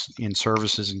products in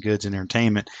services and goods and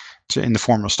entertainment in the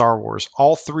form of Star Wars.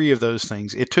 All three of those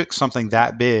things, it took something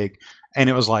that big, and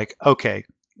it was like, okay,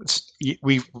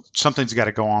 something's got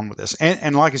to go on with this.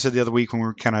 And like I said the other week when we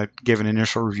were kind of giving an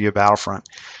initial review of Battlefront,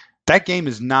 that game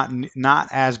is not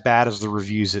as bad as the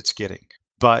reviews it's getting.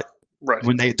 But right.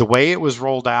 when the way it was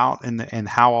rolled out and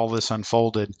how all this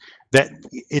unfolded, that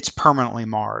it's permanently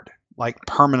marred.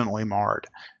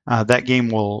 That game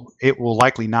will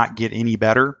likely not get any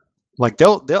better. Like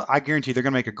they'll I guarantee they're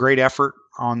going to make a great effort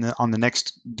on the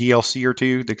next DLC or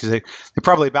two, because they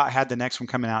probably about had the next one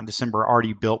coming out in December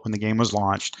already built when the game was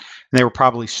launched, and they were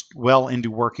probably well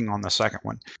into working on the second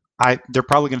one. They're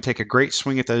probably going to take a great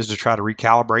swing at those to try to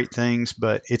recalibrate things,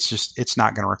 but it's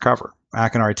not going to recover. I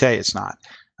can already tell you it's not.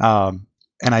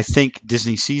 And I think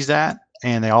Disney sees that,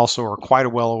 and they also are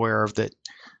quite well aware of that.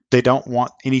 They don't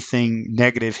want anything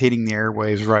negative hitting the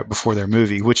airwaves right before their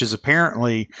movie, which is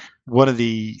apparently one of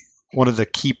the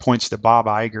key points that Bob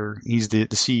Iger, he's the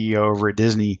CEO over at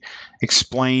Disney,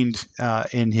 explained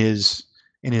in his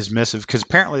missive. Because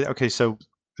apparently, okay, so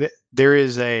there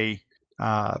is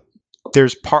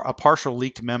there's a partial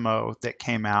leaked memo that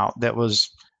came out that was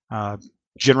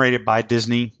generated by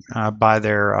Disney by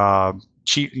their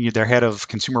head of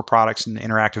consumer products and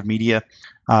interactive media,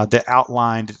 that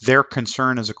outlined their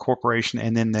concern as a corporation,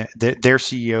 and then their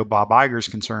CEO Bob Iger's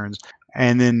concerns,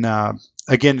 and then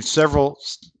again several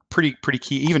pretty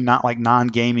key, even not like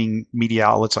non-gaming media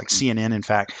outlets like CNN. In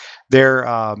fact,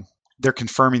 they're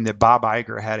confirming that Bob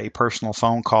Iger had a personal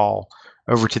phone call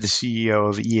over to the CEO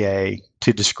of EA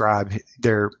to describe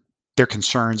their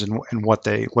concerns and what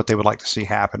they would like to see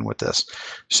happen with this.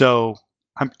 So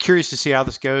I'm curious to see how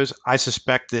this goes. I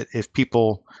suspect that if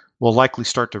people will likely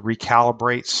start to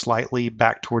recalibrate slightly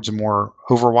back towards a more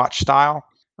Overwatch style,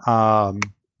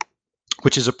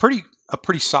 which is a pretty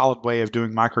solid way of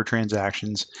doing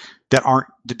microtransactions that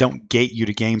don't gate you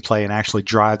to gameplay and actually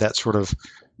drive that sort of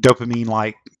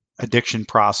dopamine-like addiction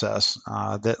process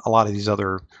that a lot of these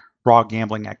other raw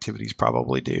gambling activities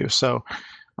probably do. So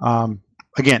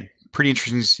again, pretty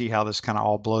interesting to see how this kind of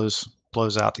all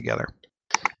blows out together.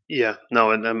 Yeah,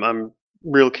 no, and I'm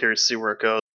real curious to see where it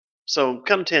goes. So,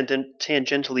 kind of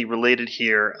tangentially related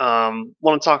here,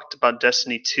 want to talk about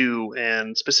Destiny 2,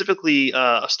 and specifically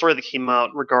a story that came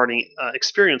out regarding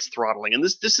experience throttling. And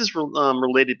this is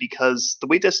related because the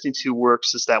way Destiny 2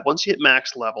 works is that once you hit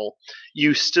max level,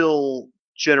 you still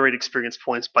generate experience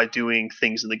points by doing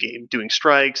things in the game, doing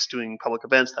strikes, doing public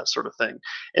events, that sort of thing.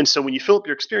 And so when you fill up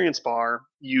your experience bar,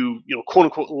 you quote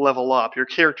unquote level up. Your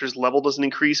character's level doesn't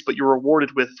increase, but you're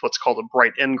rewarded with what's called a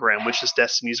bright engram, which is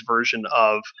Destiny's version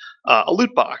of a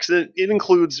loot box. It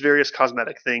includes various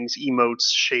cosmetic things, emotes,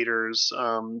 shaders,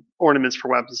 ornaments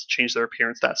for weapons to change their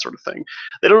appearance, that sort of thing.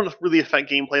 They don't really affect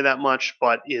gameplay that much,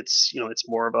 but it's it's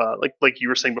more of a like you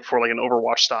were saying before, like an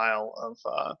Overwatch style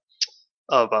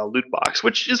of a loot box,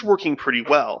 which is working pretty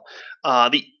well.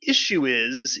 The issue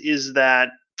is that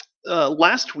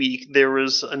last week there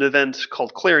was an event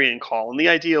called Clarion Call, and the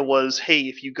idea was, hey,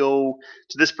 if you go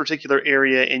to this particular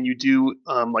area and you do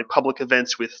like public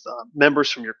events with members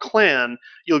from your clan,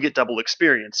 you'll get double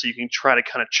experience. So you can try to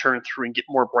kind of churn through and get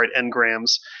more bright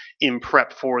engrams in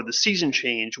prep for the season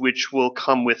change, which will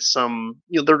come with some,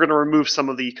 they're going to remove some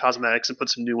of the cosmetics and put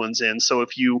some new ones in. So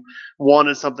if you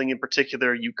wanted something in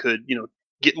particular, you could,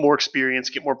 get more experience,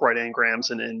 get more bright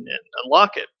engrams, and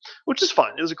unlock it, which is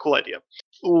fine. It was a cool idea.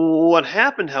 What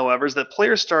happened, however, is that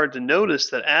players started to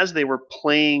notice that as they were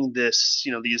playing this,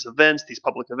 these events, these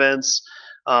public events,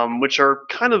 which are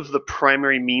kind of the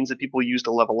primary means that people use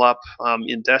to level up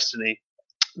in Destiny,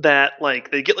 that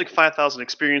like they get like 5,000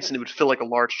 experience and it would fill like a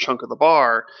large chunk of the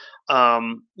bar.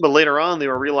 But later on, they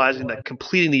were realizing that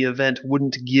completing the event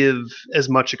wouldn't give as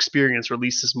much experience, or at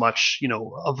least as much,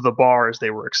 of the bar as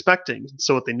they were expecting.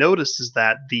 So what they noticed is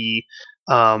that the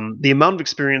the amount of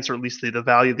experience, or at least the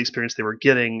value of the experience they were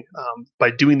getting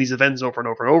by doing these events over and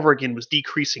over and over again, was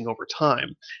decreasing over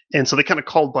time. And so they kind of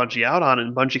called Bungie out on it,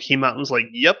 and Bungie came out and was like,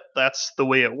 yep, that's the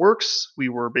way it works. We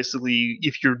were basically,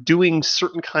 if you're doing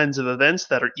certain kinds of events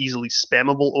that are easily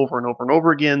spammable over and over and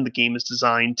over again, the game is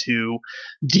designed to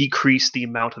decrease the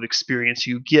amount of experience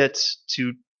you get,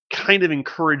 to kind of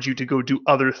encourage you to go do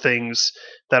other things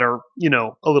that are,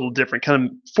 a little different, kind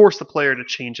of force the player to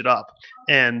change it up.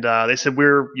 And they said,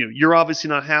 you're obviously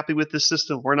not happy with this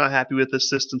system. We're not happy with this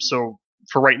system. So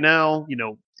for right now,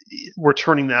 we're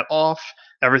turning that off.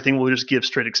 Everything will just give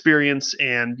straight experience,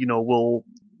 and we'll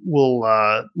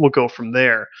go from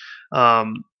there.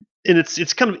 And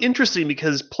it's kind of interesting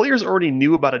because players already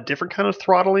knew about a different kind of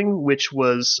throttling, which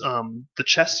was the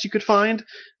chests you could find.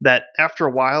 That after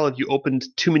a while, if you opened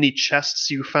too many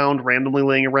chests you found randomly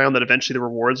laying around, that eventually the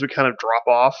rewards would kind of drop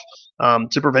off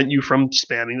to prevent you from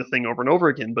spamming the thing over and over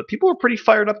again. But people were pretty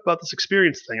fired up about this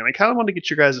experience thing, and I kind of want to get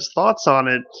your guys' thoughts on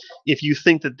it. If you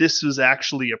think that this was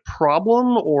actually a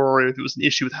problem, or if it was an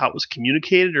issue with how it was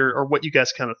communicated, or what you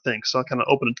guys kind of think. So I'll kind of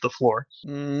open it to the floor.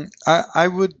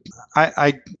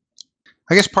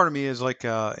 I guess part of me is like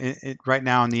right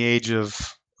now in the age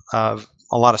of a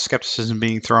lot of skepticism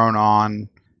being thrown on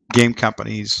game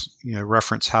companies,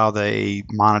 reference how they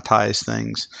monetize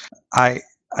things. I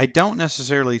don't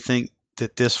necessarily think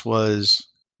that this was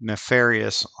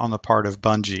nefarious on the part of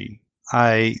Bungie.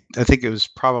 I think it was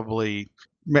probably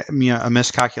a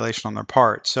miscalculation on their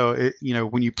part. So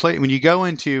when you go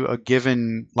into a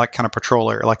given like kind of patrol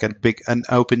area, like an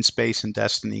open space in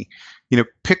Destiny,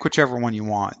 pick whichever one you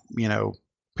want,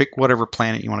 pick whatever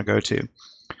planet you want to go to.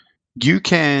 You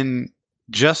can,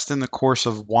 just in the course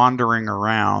of wandering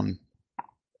around,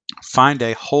 find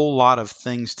a whole lot of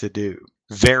things to do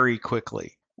very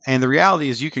quickly. And the reality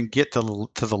is you can get to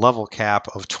the level cap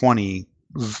of 20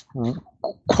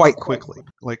 quite quickly.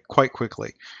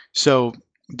 So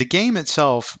the game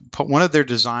itself, one of their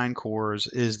design cores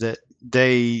is that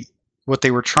what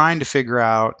they were trying to figure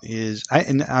out is,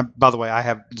 by the way, I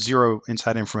have zero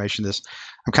inside information.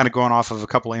 I'm kind of going off of a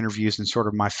couple of interviews and sort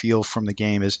of my feel from the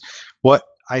game is what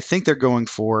I think they're going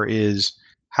for is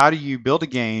how do you build a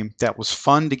game that was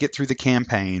fun to get through the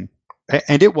campaign,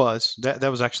 and it was that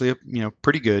was actually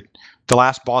pretty good. The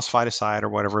last boss fight aside or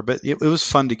whatever, but it was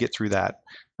fun to get through that.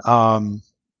 And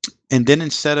then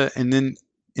instead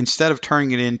of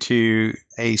turning it into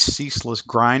a ceaseless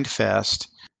grind fest,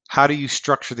 how do you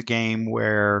structure the game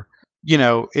where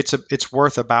it's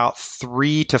worth about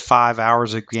 3 to 5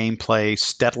 hours of gameplay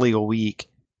steadily a week,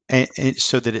 and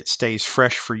so that it stays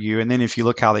fresh for you. And then if you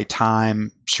look how they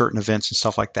time certain events and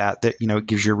stuff like that, it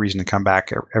gives you a reason to come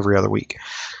back every other week.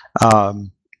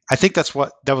 I think that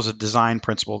was a design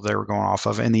principle they were going off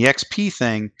of. And the XP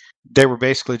thing, they were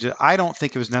basically I don't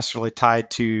think it was necessarily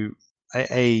tied to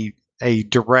a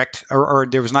direct, or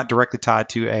there was not directly tied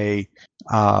to a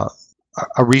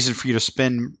reason for you to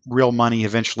spend real money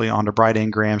eventually onto bright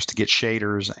engrams to get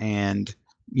shaders and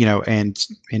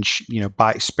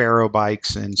buy Sparrow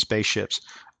bikes and spaceships,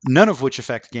 none of which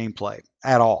affect gameplay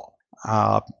at all,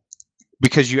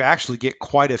 because you actually get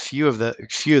quite a few of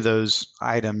those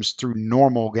items through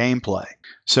normal gameplay.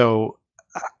 So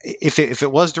if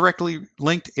it was directly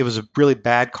linked, it was a really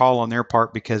bad call on their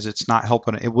part, because it's not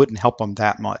helping. It wouldn't help them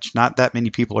that much. Not that many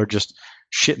people are just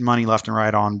shitting money left and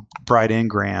right on bright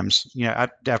engrams.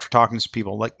 After talking to some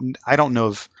people, like I don't know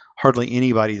of hardly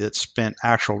anybody that spent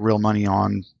actual real money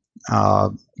on,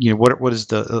 what is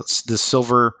the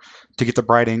silver to get the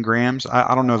bright engrams?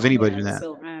 I don't know of anybody doing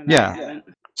that. Yeah.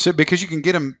 So because you can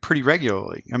get them pretty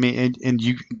regularly. I mean, and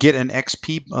you get an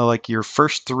XP, like your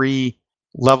first 3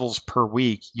 levels per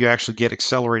week, you actually get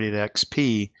accelerated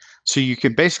XP. So you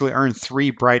can basically earn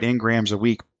 3 bright engrams a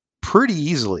week pretty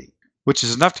easily, which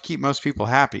is enough to keep most people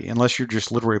happy, unless you're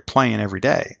just literally playing every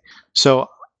day. So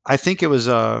I think it was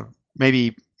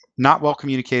maybe not well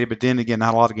communicated, but then again,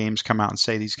 not a lot of games come out and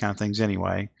say these kind of things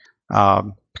anyway.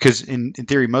 Because in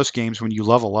theory, most games, when you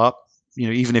level up,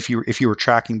 even if you were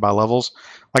tracking by levels,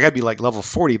 like I'd be like level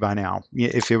 40 by now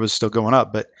if it was still going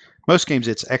up. But most games,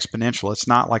 it's exponential. It's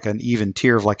not like an even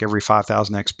tier of like every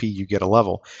 5,000 XP you get a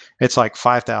level. It's like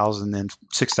 5,000, then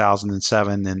 6,000, then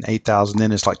 7, then 8,000,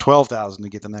 then it's like 12,000 to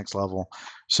get the next level.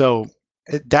 So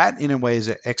that in a way is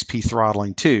XP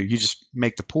throttling too. You just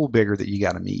make the pool bigger that you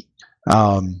got to meet,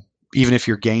 even if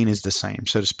your gain is the same,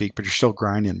 so to speak, but you're still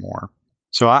grinding more.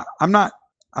 So I'm not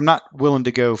willing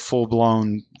to go full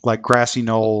blown like grassy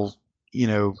knoll,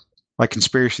 like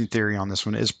conspiracy theory on this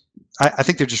one. I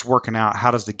think they're just working out how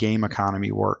does the game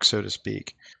economy work, so to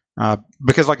speak.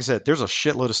 Because like I said, there's a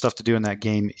shitload of stuff to do in that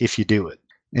game if you do it.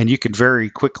 And you can very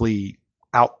quickly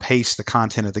outpace the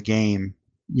content of the game,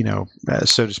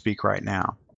 so to speak, right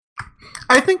now.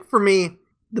 I think for me,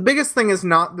 the biggest thing is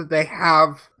not that they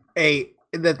had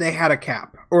a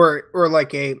cap or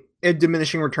like a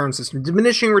diminishing return system.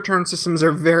 Diminishing return systems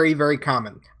are very, very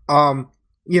common.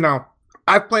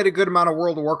 I've played a good amount of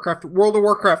World of Warcraft. World of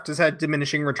Warcraft has had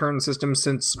diminishing return systems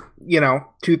since,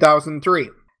 2003.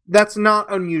 That's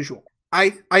not unusual.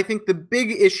 I think the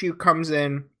big issue comes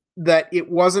in that it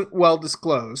wasn't well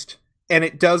disclosed, and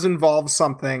it does involve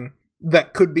something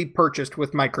that could be purchased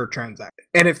with microtransactions.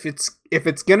 And if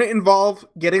it's going to involve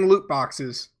getting loot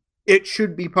boxes, it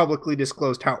should be publicly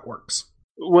disclosed how it works.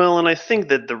 Well, and I think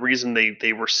that the reason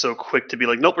they were so quick to be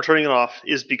like, nope, we're turning it off,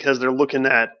 is because they're looking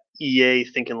at EA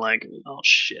thinking like, oh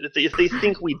shit, if they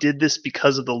think we did this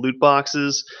because of the loot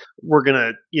boxes, we're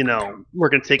gonna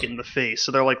take it in the face.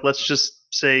 So they're like, let's just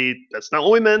say that's not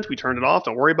what we meant. We turned it off.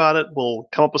 Don't worry about it. We'll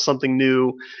come up with something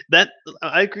new. That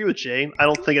I agree with Jay. I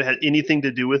don't think it had anything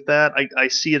to do with that. I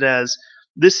see it as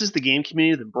this is the game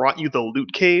community that brought you the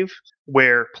loot cave,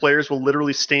 where players will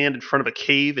literally stand in front of a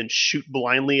cave and shoot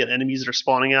blindly at enemies that are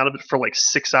spawning out of it for like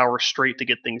 6 hours straight to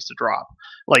get things to drop.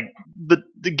 Like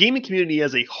the gaming community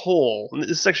as a whole, and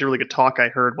this is actually a really good talk I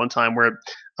heard one time where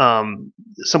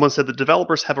someone said the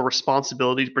developers have a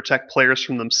responsibility to protect players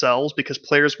from themselves, because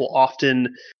players will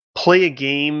often play a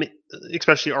game,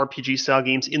 especially RPG style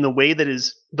games, in the way that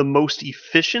is the most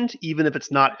efficient, even if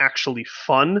it's not actually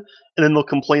fun, and then they'll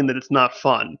complain that it's not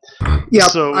fun. Yeah,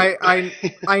 so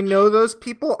I know those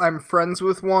people. I'm friends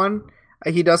with one.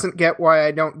 He doesn't get why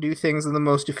I don't do things in the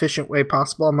most efficient way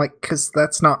possible. I'm like, because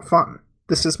that's not fun.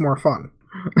 This is more fun.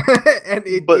 And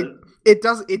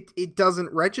it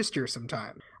doesn't register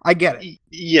sometimes. I get it.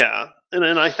 Yeah,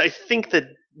 and I think that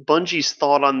Bungie's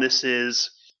thought on this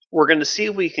is, we're going to see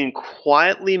if we can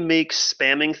quietly make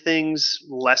spamming things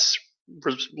less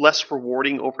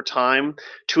rewarding over time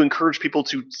to encourage people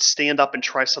to stand up and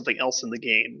try something else in the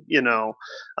game.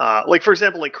 Like for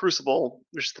example, like Crucible,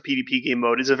 which is the PvP game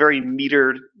mode, is a very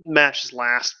metered, matches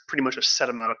last pretty much a set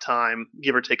amount of time,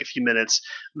 give or take a few minutes.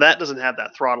 That doesn't have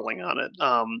that throttling on it.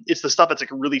 It's the stuff that's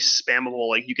like really spammable.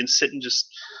 Like you can sit and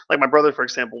just, like my brother, for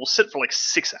example, will sit for like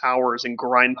 6 hours and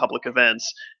grind public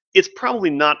events. It's probably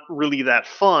not really that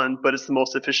fun, but it's the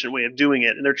most efficient way of doing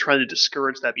it. And they're trying to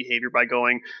discourage that behavior by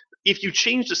going, if you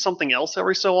change to something else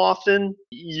every so often,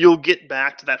 you'll get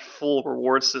back to that full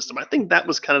reward system. I think that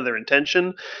was kind of their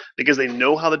intention, because they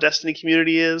know how the Destiny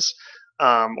community is,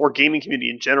 or gaming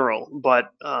community in general.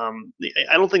 But I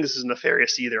don't think this is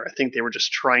nefarious either. I think they were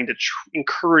just trying to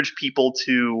encourage people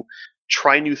to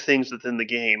try new things within the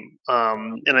game.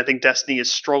 And I think Destiny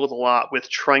has struggled a lot with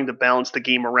trying to balance the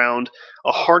game around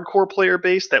a hardcore player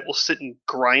base that will sit and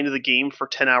grind the game for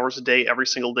 10 hours a day every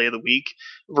single day of the week,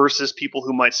 versus people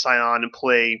who might sign on and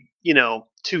play,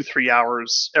 2-3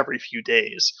 hours every few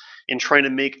days, and trying to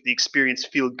make the experience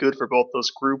feel good for both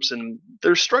those groups. And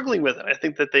they're struggling with it. I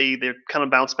think that they kind of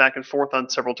bounce back and forth on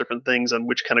several different things on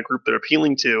which kind of group they're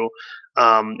appealing to.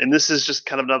 And this is just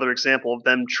kind of another example of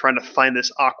them trying to find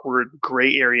this awkward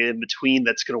gray area in between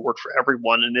that's going to work for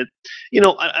everyone. And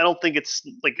I don't think it's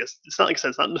like, it's not like I said,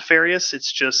 it's not nefarious.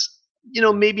 It's just,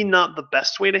 maybe not the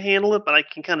best way to handle it, but I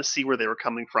can kind of see where they were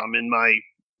coming from in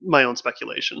my own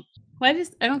speculation. Well,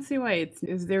 I don't see why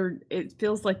it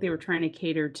feels like they were trying to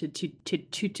cater to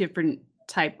two different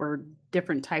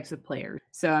types of players.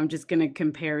 So I'm just going to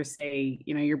compare, say,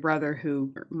 your brother,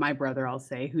 my brother, I'll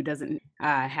say, who doesn't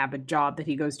have a job that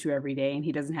he goes to every day, and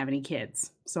he doesn't have any kids.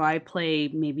 So I play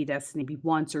maybe Destiny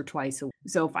once or twice a week.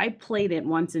 So if I played it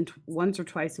once or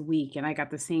twice a week, and I got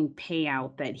the same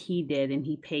payout that he did, and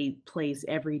he plays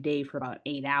every day for about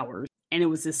 8 hours, and it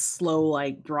was this slow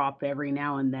drop every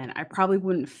now and then, I probably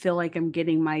wouldn't feel like I'm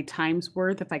getting my time's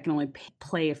worth if I can only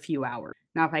play a few hours.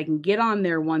 Now, if I can get on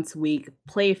there once a week,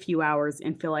 play a few hours,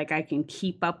 and feel like I can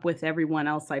keep up with everyone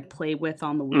else I play with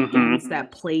on the weekends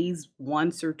that plays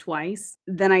once or twice,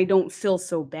 then I don't feel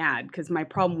so bad. Because my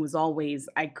problem was always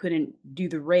I couldn't do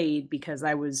the raid because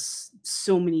I was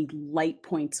so many light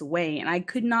points away, and I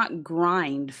could not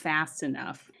grind fast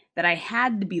enough that I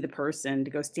had to be the person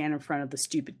to go stand in front of the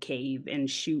stupid cave and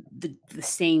shoot the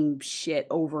same shit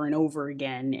over and over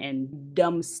again and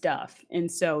dumb stuff. And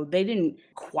so they didn't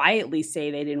quietly say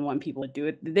they didn't want people to do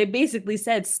it. They basically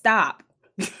said, stop.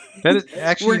 That is,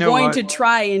 actually, we're going to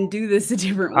try and do this a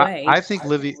different way. I think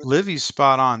Livy's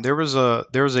spot on. There was a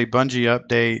Bungie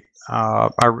update.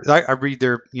 I read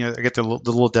their, I get the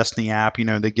little Destiny app,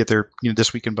 they get their,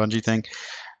 This Week in Bungie thing.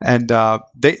 And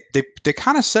they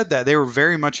kind of said that they were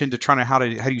very much into trying to how do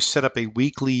you set up a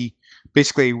weekly,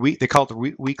 basically they call it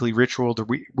the weekly ritual, the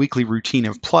weekly routine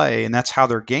of play, and that's how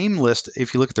their game list.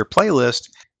 If you look at their playlist,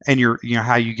 and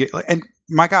how you get, and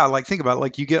my God, like think about it,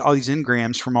 like you get all these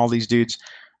engrams from all these dudes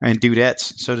and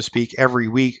dudettes, so to speak, every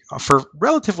week for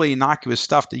relatively innocuous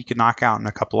stuff that you can knock out in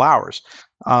a couple hours.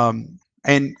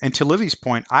 And to Livy's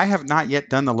point, I have not yet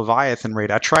done the Leviathan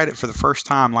raid. I tried it for the first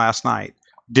time last night.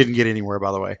 Didn't get anywhere,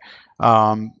 by the way.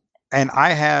 And I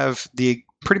have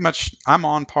pretty much, I'm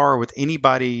on par with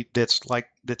anybody that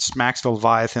smacks the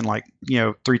Leviathan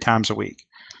 3 times a week.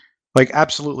 Like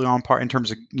absolutely on par in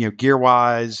terms of gear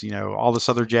wise, all this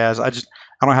other jazz. I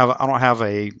don't have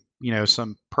a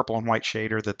some purple and white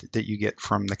shader that you get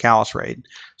from the Callus raid.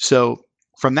 So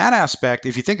from that aspect,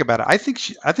 if you think about it, I think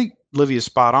Livy is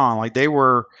spot on. Like they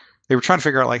were trying to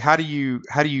figure out like how do you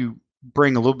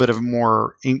bring a little bit of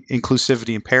more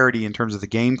inclusivity and parity in terms of the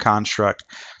game construct.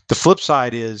 The flip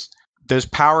side is those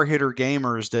power hitter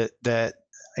gamers that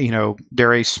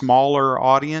they're a smaller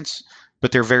audience,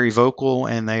 but they're very vocal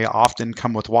and they often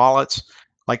come with wallets.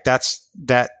 Like that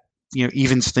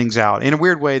evens things out. In a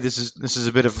weird way, this is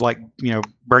a bit of like,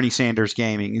 Bernie Sanders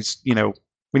gaming. It's, we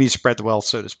need to spread the wealth,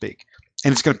 so to speak.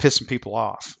 And it's going to piss some people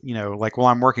off, like, well,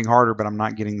 I'm working harder, but I'm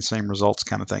not getting the same results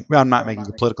kind of thing. Well, I'm not making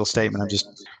a political statement. I'm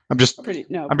just trying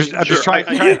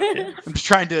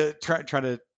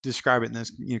to describe it in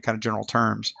this kind of general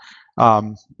terms.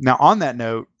 Now on that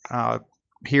note,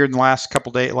 here in the last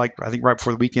couple days, like I think right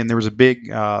before the weekend, there was a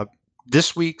big,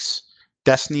 this week's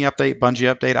Destiny update,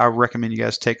 Bungie update. I would recommend you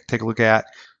guys take a look at.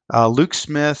 Luke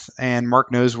Smith and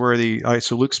Mark Noseworthy. All right,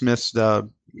 so Luke Smith's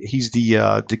he's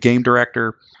the game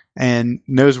director, and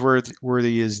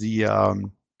Noseworthy is the I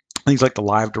think he's like the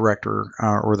live director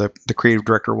or the creative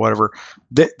director or whatever.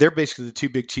 They're basically the two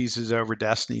big cheeses over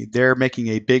Destiny. They're making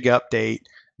a big update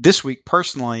this week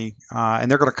personally, and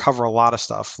they're going to cover a lot of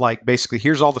stuff. Like basically,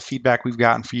 here's all the feedback we've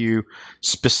gotten for you,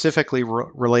 specifically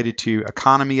related to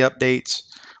economy updates,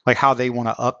 like how they want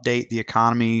to update the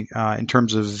economy in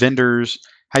terms of vendors,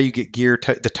 how you get gear,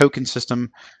 the token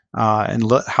system,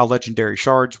 and how legendary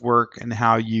shards work, and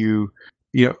how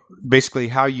basically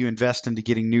how you invest into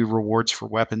getting new rewards for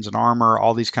weapons and armor,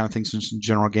 all these kind of things in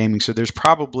general gaming. So there's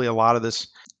probably a lot of this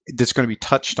that's going to be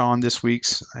touched on in this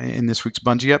week's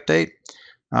Bungie update.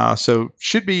 So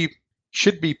should be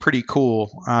pretty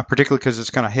cool, particularly because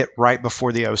it's going to hit right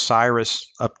before the Osiris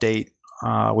update,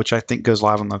 which I think goes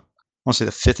live on I want to say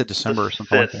the 5th of December or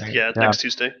something like that. Yeah, next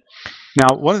Tuesday.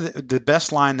 Now, one of the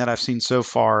best line that I've seen so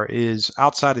far is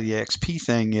outside of the XP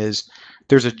thing is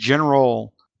there's a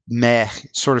general meh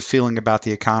sort of feeling about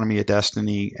the economy of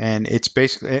Destiny. And it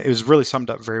was really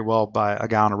summed up very well by a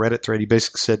guy on a Reddit thread. He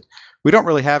basically said, we don't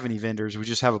really have any vendors. We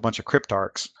just have a bunch of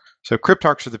cryptarchs. So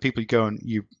cryptarchs are the people you go and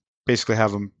you basically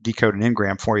have them decode an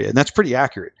engram for you. And that's pretty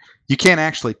accurate. You can't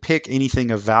actually pick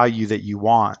anything of value that you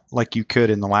want like you could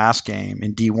in the last game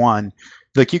in D1.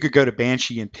 Like you could go to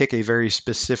Banshee and pick a very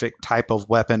specific type of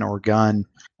weapon or gun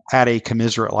at a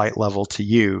commiserate light level to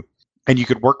you, and you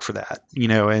could work for that,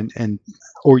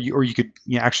 or you could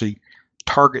actually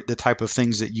target the type of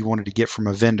things that you wanted to get from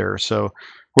a vendor. So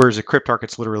whereas a cryptarch,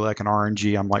 it's literally like an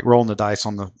RNG. I'm like rolling the dice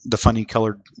on the funny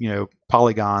colored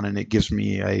polygon, and it gives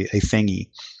me a thingy.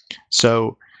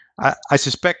 So I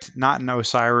suspect not in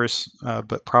Osiris,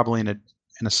 but probably in a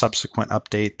subsequent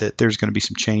update that there's going to be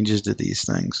some changes to these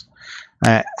things.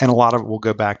 And a lot of it will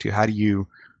go back to how do you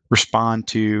respond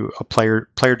to a player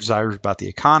desires about the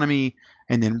economy,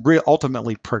 and then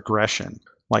ultimately progression,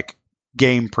 like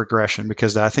game progression,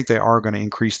 because I think they are going to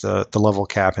increase the level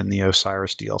cap in the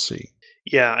Osiris DLC.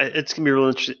 Yeah, it's going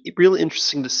to be really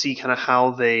interesting to see kind of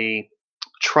how they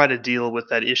try to deal with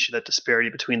that issue, that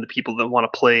disparity between the people that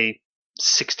want to play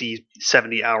 60,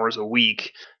 70 hours a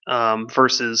week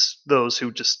versus those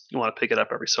who just want to pick it up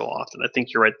every so often. I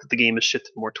think you're right that the game is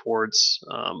shifted more towards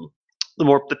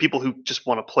the people who just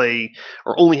want to play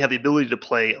or only have the ability to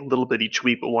play a little bit each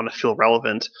week but want to feel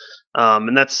relevant.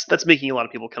 And that's making a lot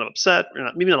of people kind of upset.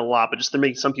 Or maybe not a lot, but just they're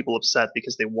making some people upset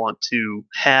because they want to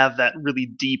have that really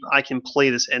deep, I can play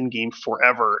this end game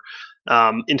forever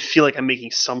and feel like I'm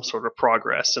making some sort of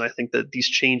progress. And I think that these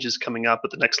changes coming up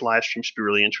at the next live stream should be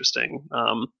really interesting.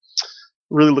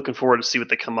 Really looking forward to see what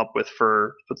they come up with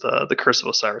for the Curse of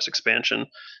Osiris expansion,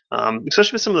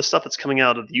 especially with some of the stuff that's coming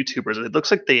out of the YouTubers. It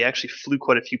looks like they actually flew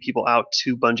quite a few people out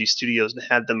to Bungie Studios and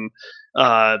had them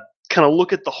kind of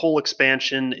look at the whole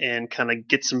expansion and kind of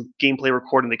get some gameplay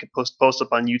recording. They could post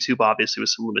up on YouTube, obviously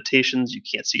with some limitations. You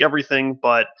can't see everything,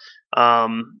 but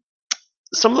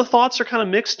some of the thoughts are kind of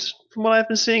mixed from what I've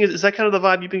been seeing. Is that kind of the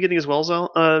vibe you've been getting as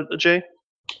well, Jay?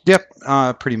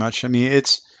 Yep, pretty much. I mean,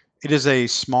 it is a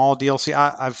small DLC.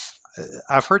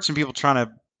 I've heard some people trying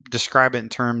to describe it in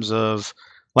terms of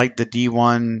like the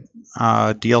D1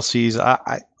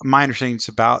 DLCs. My understanding is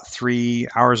about 3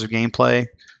 hours of gameplay.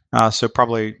 So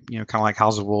probably kind of like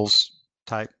House of Wolves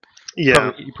type.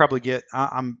 Yeah. You probably get.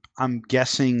 I'm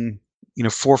guessing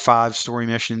 4 or 5 story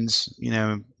missions.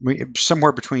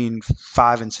 Somewhere between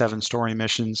 5 and 7 story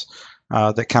missions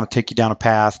that kind of take you down a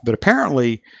path. But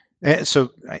apparently, so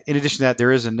in addition to that,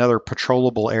 there is another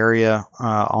patrollable area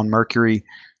on Mercury,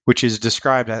 which is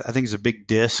described, I think, as a big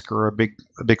disc or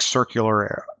a big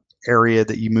circular area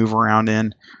that you move around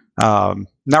in.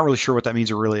 Not really sure what that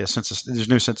means, or really there's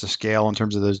no sense of scale in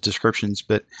terms of those descriptions,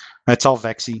 but it's all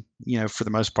Vexy, for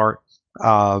the most part.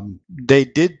 They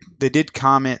did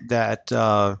comment that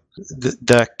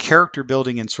the character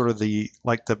building and sort of the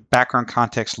background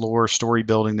context, lore, story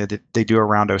building that they do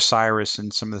around Osiris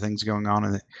and some of the things going on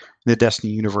in the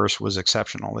Destiny universe was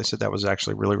exceptional. They said that was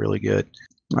actually really, really good.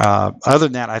 Other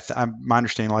than that, my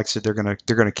understanding, like I said, they're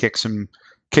gonna kick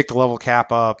the level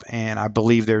cap up, and I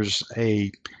believe there's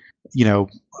a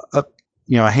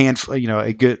handful,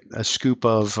 a scoop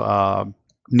of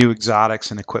new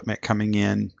exotics and equipment coming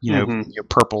in,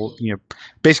 purple,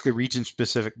 basically region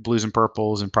specific blues and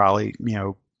purples, and probably,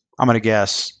 I'm going to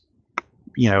guess,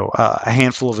 a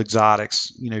handful of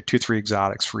exotics, 2 or 3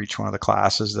 exotics for each one of the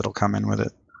classes that'll come in with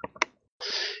it.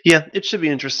 Yeah, it should be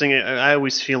interesting. I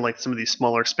always feel like some of these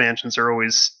smaller expansions are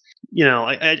always,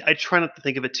 I try not to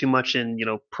think of it too much in,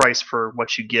 price for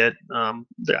what you get. I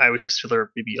always feel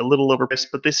they're maybe a little overpriced,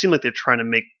 but they seem like they're trying to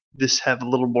make this have a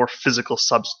little more physical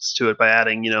substance to it by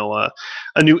adding, a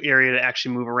new area to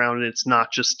actually move around, and it's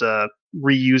not just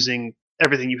reusing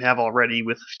everything you have already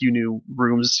with a few new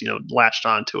rooms, latched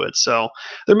onto it. So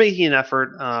they're making an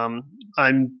effort.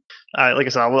 Like I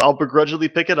said, I'll begrudgingly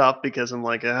pick it up because I'm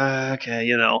like,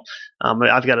 okay,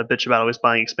 I've got a bitch about always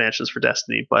buying expansions for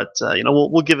Destiny, but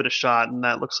we'll give it a shot, and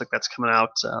that looks like that's coming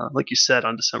out, like you said,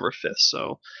 on December 5th.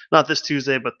 So not this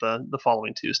Tuesday, but the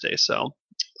following Tuesday. So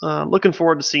looking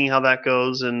forward to seeing how that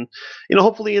goes, and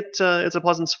hopefully it's a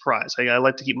pleasant surprise. I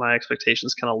like to keep my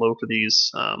expectations kind of low for these,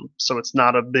 so it's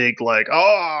not a big but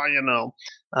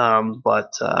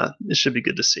it should be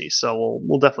good to see. So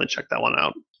we'll definitely check that one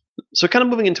out. So kind of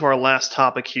moving into our last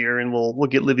topic here, and we'll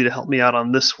get Livy to help me out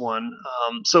on this one.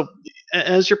 So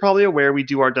as you're probably aware, we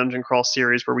do our Dungeon Crawl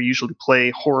series where we usually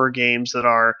play horror games that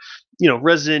are,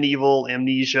 Resident Evil,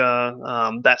 Amnesia,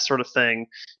 that sort of thing.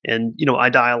 And I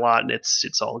die a lot, and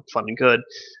it's all fun and good.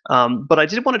 But I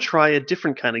did want to try a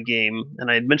different kind of game,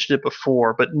 and I had mentioned it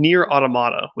before, but Nier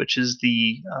Automata, which is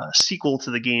the sequel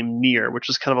to the game Nier, which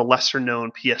is kind of a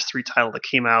lesser-known PS3 title that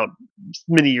came out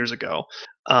many years ago.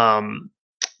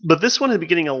 But this one had been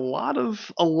getting a lot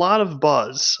of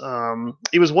buzz.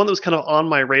 It was one that was kind of on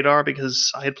my radar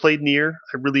because I had played Nier.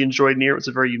 I really enjoyed Nier. It was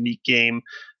a very unique game,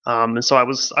 and so I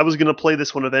was going to play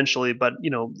this one eventually. But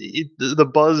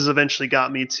the buzz eventually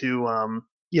got me to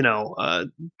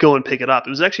go and pick it up.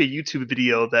 It was actually a YouTube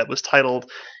video that was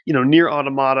titled, Nier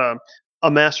Automata,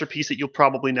 a masterpiece that you'll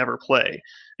probably never play,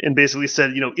 and basically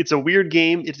said, it's a weird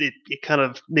game. It kind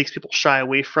of makes people shy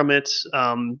away from it,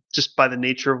 just by the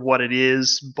nature of what it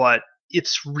is, but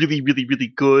it's really, really,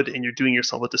 really good, and you're doing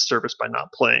yourself a disservice by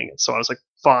not playing it. So I was like,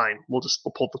 fine, we'll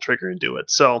pull the trigger and do it.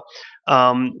 So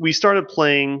we started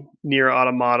playing Nier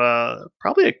Automata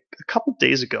probably a couple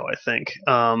days ago, I think.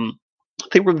 I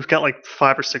think we've got like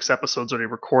 5 or 6 episodes already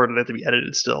recorded. They have to be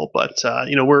edited still, but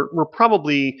we're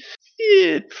probably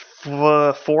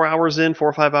 4 hours in, 4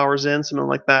 or 5 hours in, something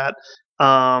like that.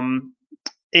 And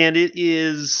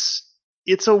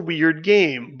it's a weird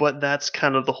game, but that's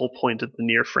kind of the whole point of the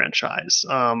Nier franchise.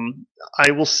 I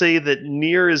will say that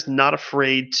Nier is not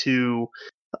afraid to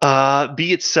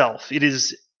be itself. It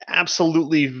is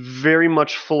absolutely very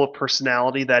much full of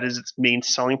personality. That is its main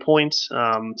selling point.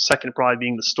 Second probably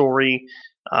being the story.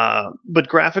 But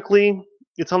graphically,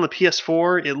 it's on the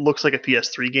PS4. It looks like a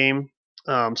PS3 game.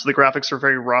 So the graphics are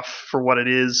very rough for what it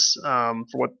is, for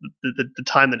what the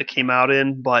time that it came out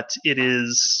in. But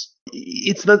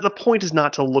the point is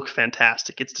not to look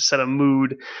fantastic. It's to set a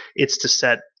mood. It's to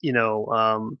set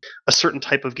a certain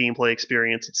type of gameplay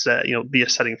experience. It's be a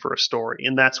setting for a story,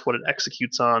 and that's what it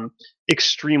executes on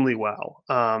extremely well.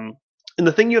 And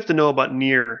the thing you have to know about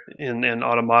Nier and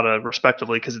Automata,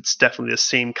 respectively, because it's definitely the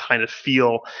same kind of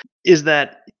feel, is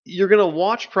that you're going to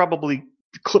watch probably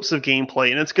clips of gameplay,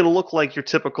 and it's going to look like your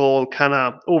typical kind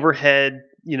of overhead,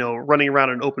 running around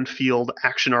an open field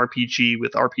action RPG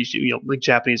with RPG, like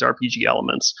Japanese RPG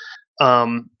elements.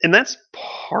 And that's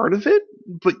part of it,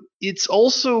 but it's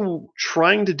also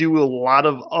trying to do a lot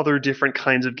of other different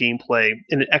kinds of gameplay,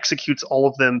 and it executes all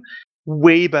of them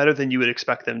way better than you would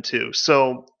expect them to.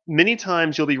 So many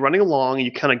times you'll be running along and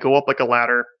you kind of go up like a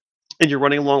ladder and you're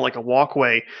running along like a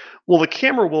walkway. Well, the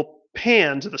camera will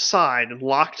pan to the side and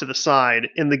lock to the side,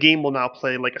 and the game will now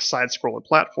play like a side-scroller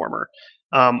platformer.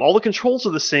 All the controls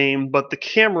are the same, but the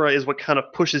camera is what kind of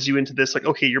pushes you into this, like,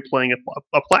 okay, you're playing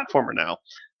a platformer now.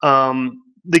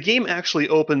 The game actually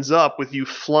opens up with you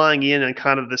flying in and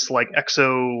kind of this like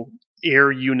exo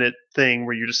air unit thing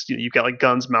where you're just you've got like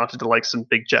guns mounted to like some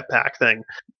big jetpack thing,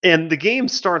 and the game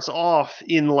starts off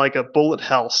in like a bullet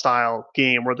hell style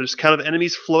game where there's kind of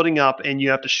enemies floating up and you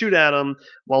have to shoot at them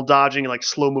while dodging like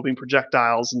slow moving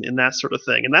projectiles and that sort of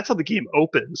thing, and that's how the game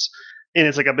opens. And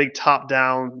it's like a big top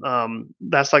down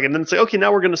that's like, and then it's like, okay,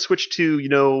 now we're going to switch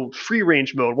to free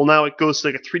range mode. Well, now it goes to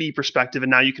like a 3D perspective, and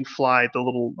now you can fly the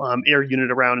little air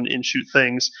unit around and shoot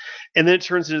things. And then it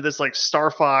turns into this like Star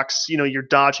Fox, you're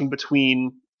dodging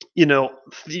between,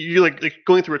 you're like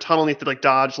going through a tunnel and you have to like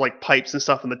dodge like pipes and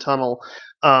stuff in the tunnel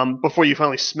before you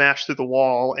finally smash through the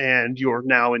wall, and you're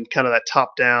now in kind of that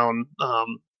top down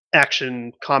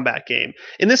action combat game.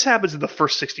 And this happens in the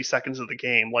first 60 seconds of the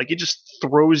game. Like, it just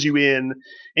throws you in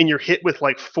and you're hit with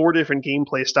like 4 different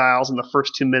gameplay styles in the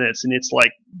first 2 minutes, and it's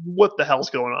like, what the hell's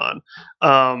going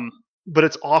on? But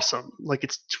it's awesome. Like,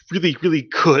 it's really, really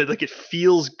good. Like, it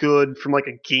feels good from like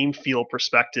a game feel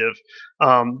perspective,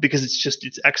 because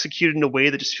it's executed in a way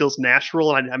that just feels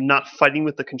natural, and I'm not fighting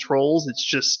with the controls. It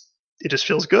just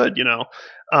feels good.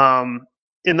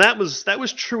 And that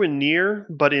was true in Nier,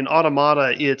 but in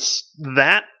Automata, it's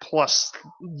that plus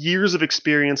years of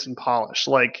experience and polish.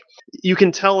 Like, you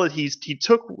can tell that he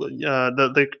took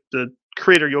the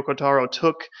creator Yoko Taro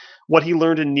took what he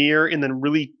learned in Nier and then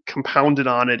really compounded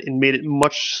on it and made it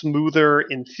much smoother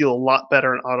and feel a lot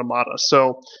better in Automata.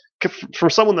 So,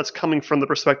 from someone that's coming from the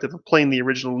perspective of playing the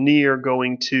original Nier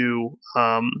going to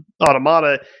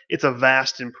Automata, it's a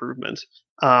vast improvement,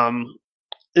 and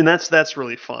that's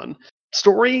really fun.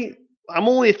 Story, I'm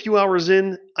only a few hours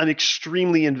in. I'm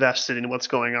extremely invested in what's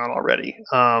going on already.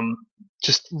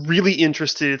 Just really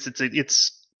interested.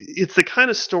 It's the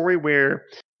kind of story where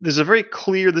there's a very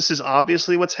clear, this is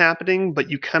obviously what's happening,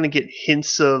 but you kind of get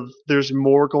hints of there's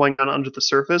more going on under the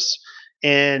surface,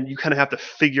 and you kind of have to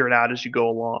figure it out as you go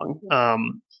along.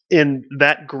 And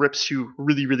that grips you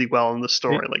really, really well in the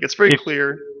story. Like, it's very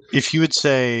clear. If you would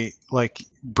say, like,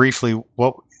 briefly,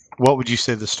 what would you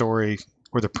say the story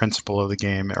or the principle of the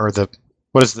game, or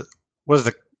what is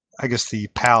the I guess the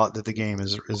palette that the game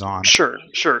is on?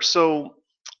 Sure. So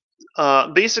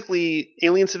basically,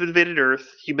 aliens have invaded Earth.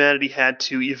 Humanity had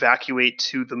to evacuate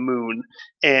to the moon,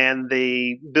 and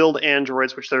they build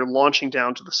androids, which they're launching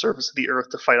down to the surface of the Earth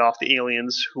to fight off the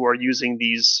aliens who are using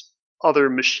these other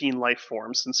machine life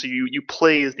forms. And so you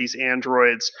play as these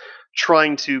androids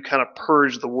trying to kind of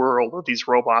purge the world of these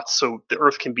robots so the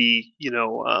Earth can be,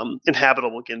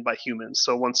 inhabitable again by humans.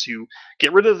 So once you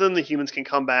get rid of them, the humans can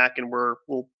come back, and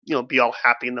we'll be all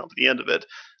happy and that'll be the end of it.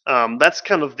 That's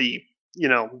kind of the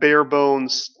bare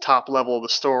bones top level of the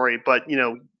story. But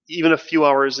even a few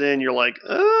hours in, you're like,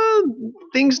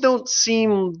 things don't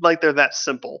seem like they're that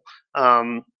simple.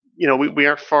 We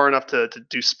aren't far enough to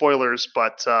do spoilers,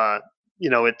 but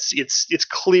it's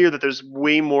clear that there's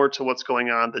way more to what's going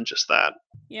on than just that.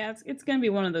 Yeah, it's going to be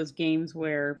one of those games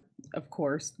where, of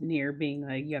course, Nier being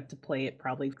you have to play it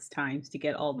probably 6 times to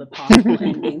get all the possible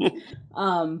endings.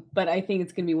 But I think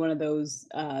it's going to be one of those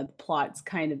plots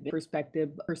kind of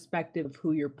perspective of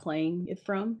who you're playing it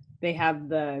from. They have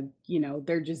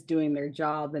they're just doing their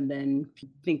job, and then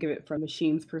think of it from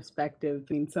Machine's perspective.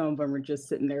 I mean, some of them are just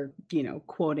sitting there,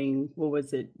 quoting, what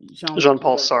was it?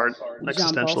 Jean-Paul Sartre,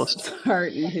 existentialist.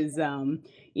 Sartre and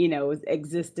his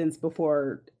existence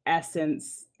before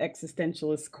essence,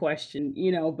 existentialist question,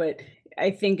 but I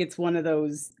think it's one of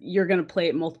those, you're going to play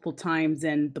it multiple times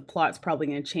and the plot's probably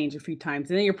going to change a few times,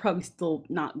 and then you're probably still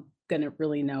not going to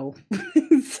really know.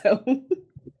 So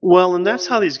well, and that's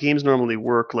how these games normally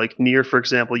work. Like Nier, for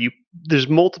example, there's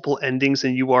multiple endings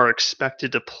and you are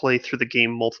expected to play through the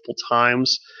game multiple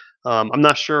times. I'm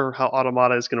not sure how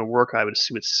Automata is going to work. I would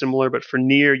assume it's similar, but for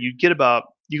Nier, you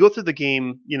go through the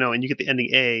game, and you get the ending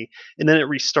A, and then it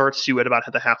restarts you at about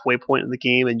the halfway point in the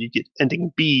game, and you get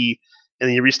ending B, and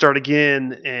then you restart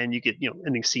again, and you get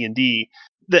ending C and D.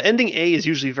 The ending A is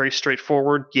usually very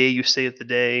straightforward. Yay, you saved the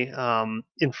day.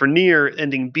 And for Nier,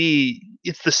 ending B,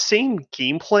 it's the same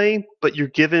gameplay, but you're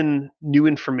given new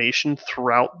information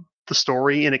throughout the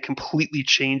story, and it completely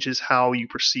changes how you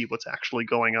perceive what's actually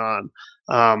going on,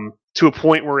 to a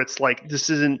point where it's like, it's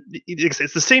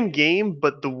the same game,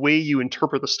 but the way you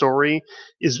interpret the story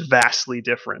is vastly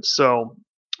different. So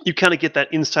you kind of get that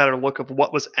insider look of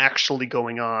what was actually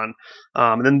going on.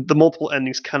 And then the multiple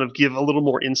endings kind of give a little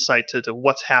more insight to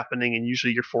what's happening, and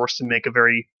usually you're forced to make a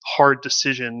very hard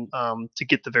decision to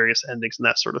get the various endings and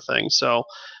that sort of thing. So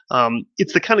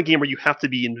it's the kind of game where you have to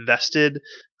be invested.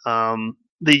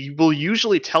 They will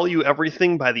usually tell you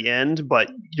everything by the end, but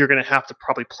you're going to have to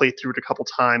probably play through it a couple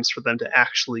times for them to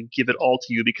actually give it all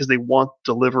to you, because they want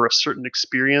to deliver a certain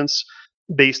experience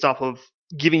based off of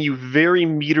giving you very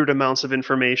metered amounts of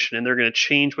information, and they're going to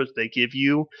change what they give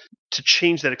you to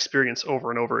change that experience over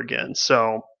and over again.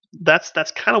 So that's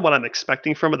kind of what I'm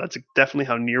expecting from it. That's definitely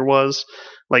how Nier was.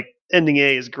 Like, ending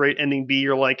A is great. Ending B,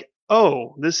 you're like,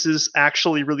 oh, this is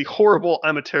actually really horrible.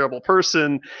 I'm a terrible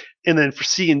person. And then for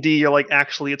C and D, you're like,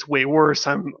 actually, it's way worse.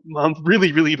 I'm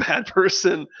really, really bad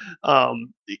person.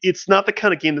 It's not the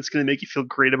kind of game that's going to make you feel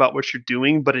great about what you're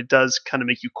doing, but it does kind of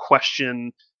make you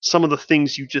question some of the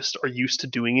things you just are used to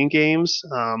doing in games.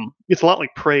 It's a lot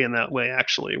like Prey in that way,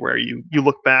 actually, where you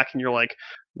look back and you're like,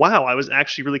 wow, I was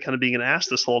actually really kind of being an ass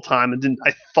this whole time, and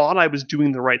I thought I was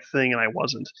doing the right thing, and I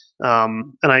wasn't.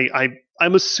 And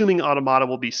I'm assuming Automata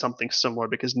will be something similar,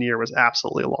 because Nier was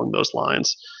absolutely along those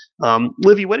lines.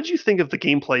 Livy, what did you think of the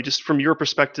gameplay, just from your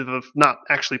perspective of not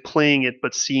actually playing it,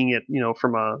 but seeing it,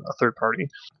 from a third party?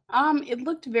 It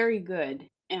looked very good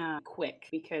and quick,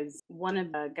 because one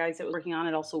of the guys that was working on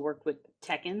it also worked with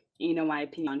Tekken. You know my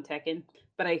opinion on Tekken,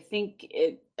 but I think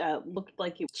it looked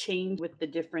like it changed with the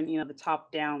different, the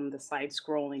top down, the side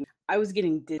scrolling. I was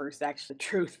getting dizzy first, actually, the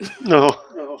truth. No.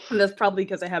 And that's probably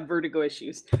because I have vertigo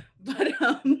issues. But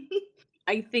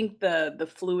I think the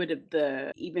fluid of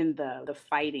the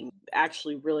fighting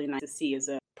actually really nice to see as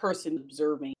a person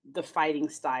observing the fighting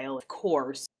style. Of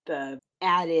course, the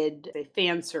added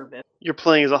fan service. You're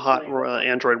playing as a hot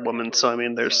android woman, so I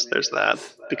mean, there's that,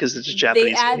 because it's a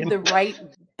Japanese They add game. the right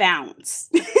bounce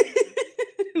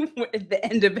at the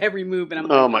end of every move, and I'm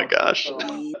like, Oh my gosh.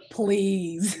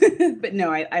 please. But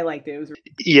no, I liked it. It was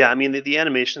Yeah, I mean, the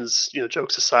animations,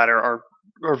 jokes aside, are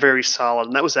very solid,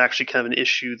 and that was actually kind of an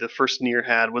issue the first Nier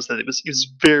had, was that it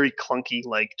was very clunky,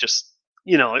 like, just,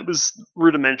 it was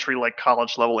rudimentary, like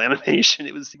college level animation.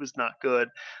 It was not good.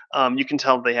 You can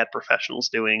tell they had professionals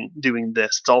doing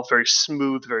this. It's all very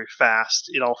smooth, very fast.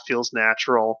 It all feels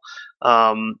natural.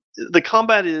 The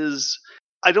combat is,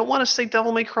 I don't want to say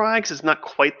Devil May Cry, because it's not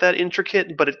quite that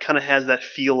intricate, but it kind of has that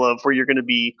feel of where you're going to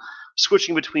be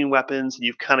switching between weapons, and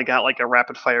you've kind of got like a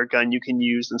rapid fire gun you can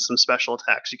use and some special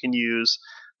attacks you can use.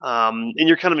 And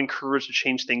you're kind of encouraged to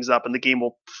change things up, and the game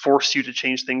will force you to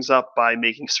change things up by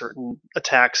making certain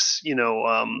attacks,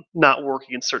 not work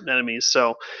against certain enemies.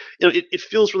 So, it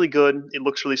feels really good. It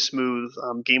looks really smooth.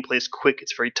 Gameplay is quick.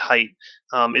 It's very tight.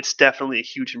 It's definitely a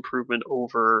huge improvement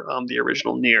over the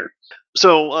original Nier.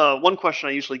 So, one question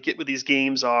I usually get with these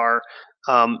games are,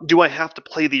 do I have to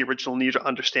play the original Nier to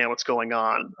understand what's going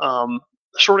on?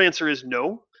 The short answer is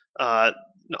no.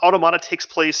 Automata takes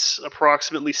place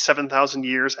approximately 7,000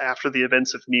 years after the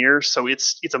events of Nier, so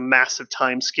it's a massive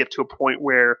time skip, to a point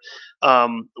where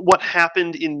what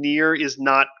happened in Nier is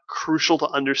not crucial to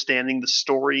understanding the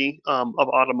story of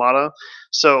Automata.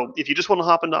 So if you just want to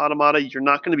hop into Automata, you're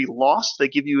not going to be lost. They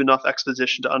give you enough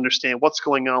exposition to understand what's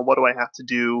going on, what do I have to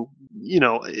do.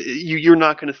 You're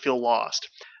not going to feel lost.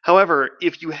 However,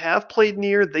 if you have played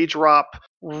Nier, they drop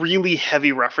really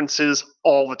heavy references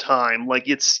all the time. Like,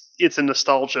 it's a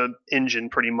nostalgia engine,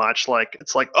 pretty much. Like,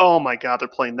 it's like, oh my god, they're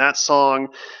playing that song.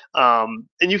 And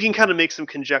you can kind of make some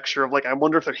conjecture of, like, I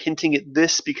wonder if they're hinting at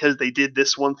this because they did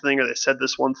this one thing or they said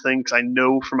this one thing, because I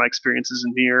know from my experiences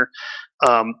in Nier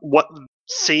what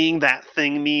saying that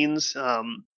thing means.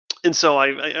 And so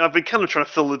I've been kind of trying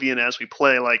to fill Livy in as we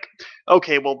play, like,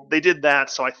 okay, well, they did that,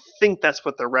 so I think that's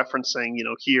what they're referencing,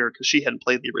 here, because she hadn't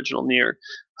played the original Nier.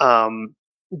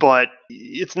 But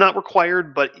it's not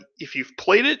required, but if you've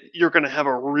played it, you're going to have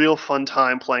a real fun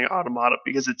time playing Automata,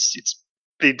 because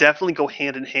they definitely go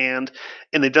hand in hand,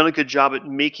 and they've done a good job at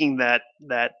making that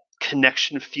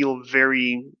connection feel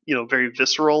very, very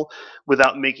visceral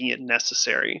without making it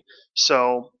necessary.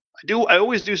 So I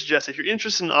always do suggest, if you're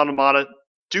interested in Automata,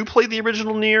 do play the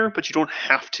original Nier, but you don't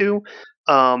have to.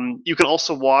 You can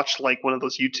also watch, like, one of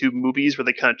those YouTube movies where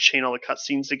they kind of chain all the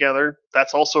cutscenes together.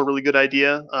 That's also a really good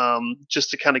idea, just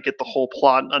to kind of get the whole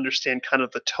plot and understand kind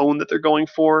of the tone that they're going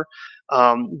for.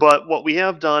 But what we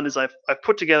have done is I've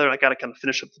put together, I got to kind of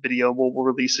finish up the video. We'll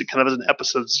release it kind of as an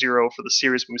episode 0 for the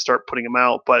series when we start putting them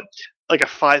out. But like a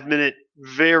 5-minute,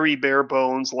 very bare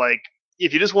bones, like,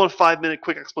 if you just want a 5-minute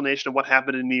quick explanation of what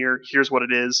happened in Nier, here's what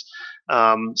it is.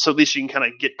 So at least you can kind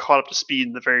of get caught up to speed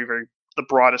in the very, very the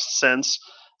broadest sense.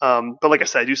 But like I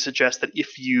said, I do suggest that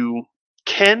if you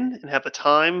can and have the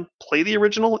time, play the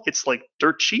original. It's like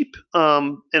dirt cheap.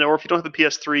 Or if you don't have the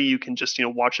PS3, you can just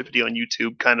watch a video on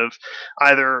YouTube, kind of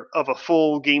either of a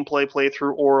full gameplay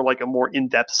playthrough or like a more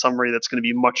in-depth summary that's going to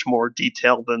be much more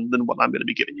detailed than what I'm going to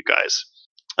be giving you guys.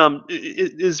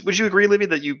 Would you agree, Livy,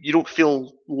 that you don't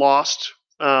feel lost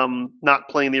not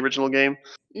playing the original game?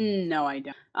 No, I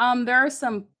don't.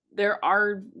 The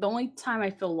only time I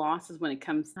feel lost is when it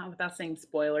comes, not without saying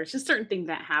spoilers, just certain things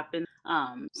that happen.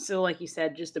 So like you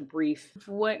said, just a brief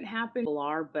what happened,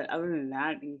 but other than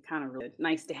that, it's kind of really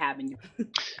nice to have in you.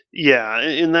 Yeah,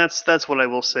 and that's what I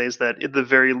will say is that at the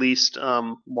very least,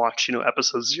 watch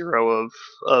episode 0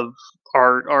 of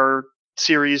our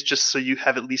series, just so you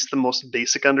have at least the most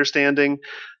basic understanding.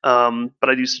 But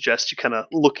I do suggest you kind of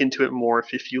look into it more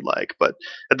if you like. But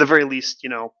at the very least,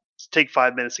 take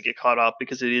 5 minutes to get caught up,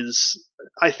 because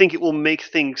I think it will make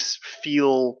things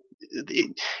feel.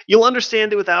 You'll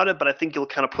understand it without it, but I think you'll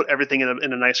kind of put everything in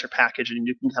a nicer package, and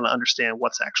you can kind of understand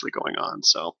what's actually going on.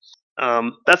 So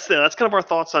that's kind of our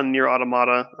thoughts on Nier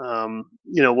Automata.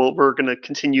 We're going to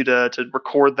continue to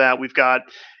record that. We've got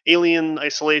Alien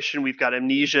Isolation, we've got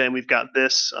Amnesia, and we've got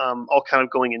this all kind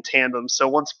of going in tandem. So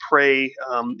once Prey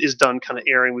is done kind of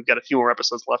airing, we've got a few more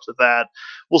episodes left of that.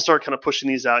 We'll start kind of pushing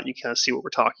these out, and you kind of see what we're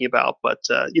talking about. But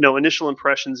initial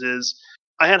impressions is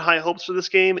I had high hopes for this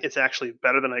game. It's actually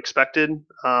better than I expected.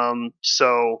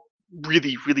 So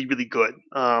really, really, really good.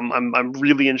 I'm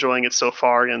really enjoying it so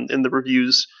far, and the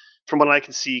reviews, from what I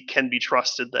can see, can be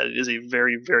trusted that it is a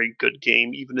very, very good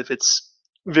game, even if it's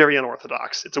very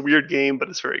unorthodox. It's a weird game, but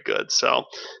it's very good. So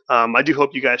I do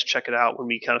hope you guys check it out when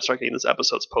we kind of start getting these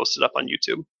episodes posted up on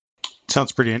YouTube.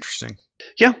 Sounds pretty interesting.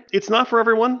 Yeah, it's not for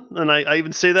everyone, and I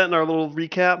even say that in our little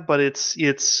recap, but it's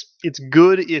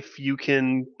good if you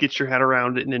can get your head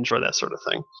around it and enjoy that sort of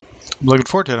thing. I'm looking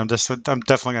forward to it. I'm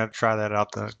definitely going to try that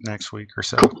out the next week or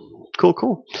so.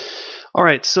 Cool. All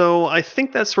right, so I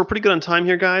think we're pretty good on time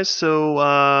here, guys.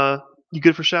 So you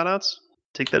good for shout-outs?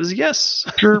 Take that as a yes.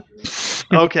 Sure.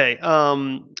 Okay.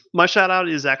 My shout out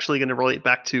is actually going to relate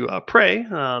back to Prey,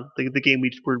 the game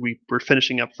we're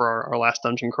finishing up for our last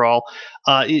dungeon crawl.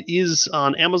 It is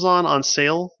on Amazon on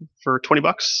sale for $20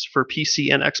 for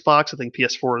PC and Xbox. I think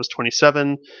PS4 is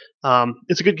 $27.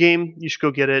 It's a good game. You should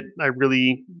go get it. I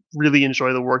really, really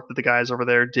enjoy the work that the guys over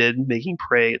there did making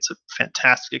Prey. It's a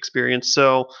fantastic experience.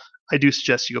 So I do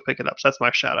suggest you go pick it up. So that's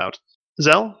my shout out.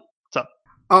 Zell, what's up?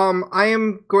 I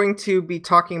am going to be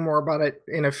talking more about it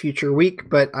in a future week,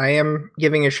 but I am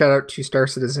giving a shout out to Star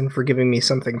Citizen for giving me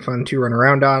something fun to run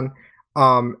around on,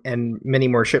 and many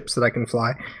more ships that I can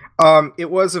fly. It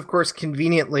was, of course,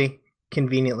 conveniently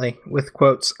with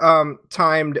quotes,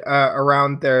 timed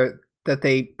around that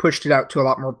they pushed it out to a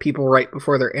lot more people right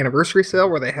before their anniversary sale,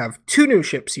 where they have 2 new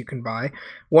ships you can buy,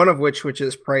 one of which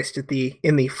is priced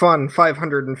in the fun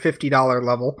 $550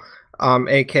 level.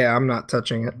 AK, I'm not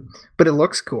touching it, but it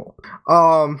looks cool.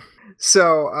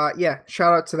 Yeah,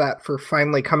 shout out to that for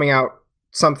finally coming out,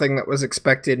 something that was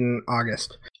expected in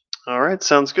August. All right,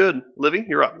 sounds good. Livy,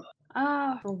 you're up.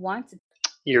 For once.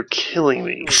 You're killing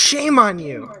me. Shame on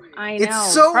you. I know.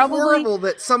 It's so horrible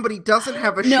that somebody doesn't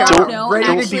have a shout out ready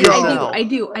actually, to go.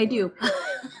 I do.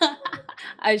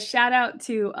 A shout out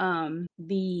to and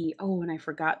I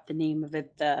forgot the name of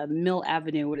it, the Mill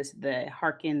Avenue, what is it, the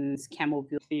Harkins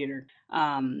Campbellville Theater,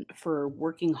 for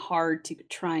working hard to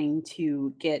trying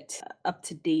to get up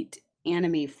to date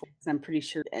anime for, I'm pretty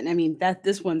sure, and I mean that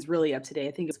this one's really up to date.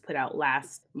 I think it was put out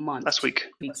last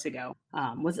weeks ago.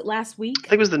 Was it last week? I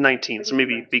think it was the 19th, so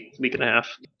maybe a week and a half.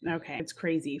 Okay, it's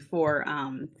crazy for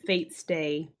Fate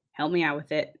Stay. Help me out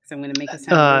with it, because I'm going to make it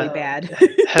sound really bad.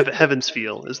 Heaven's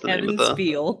Feel is the name of the... Heaven's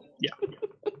Feel. Yeah.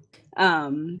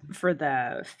 For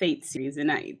the Fate series, and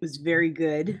it was very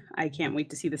good. I can't wait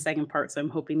to see the second part, so I'm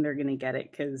hoping they're going to get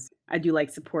it, because I do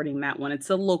like supporting that one. It's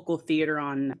a local theater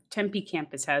on Tempe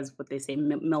campus, has what they say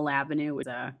Mill Avenue. It's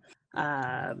a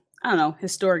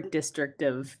historic district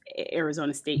of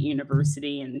Arizona State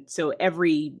University, and so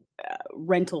every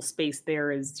rental space there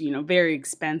is very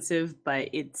expensive, but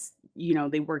it's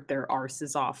they work their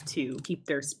arses off to keep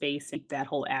their space and that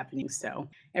whole avenue. So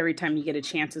every time you get a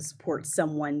chance to support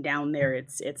someone down there,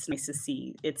 it's nice to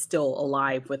see it's still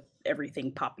alive with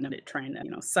everything popping up, it trying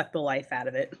to suck the life out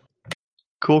of it.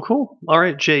 Cool. All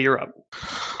right, Jay, you're up.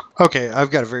 Okay,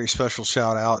 I've got a very special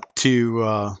shout out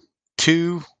to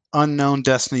 2 unknown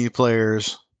Destiny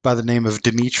players by the name of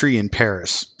Dimitri and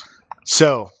Paris.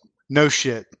 So, no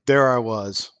shit, there I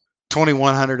was,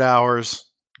 2,100 hours,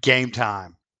 game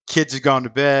time. Kids have gone to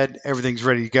bed. Everything's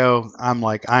ready to go. I'm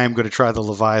like, I am going to try the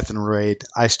Leviathan raid.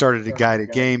 I started a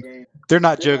guided game. They're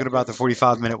not joking about the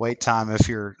 45-minute wait time if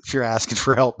you're asking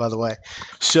for help, by the way.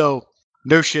 So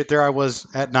no shit, there I was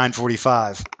at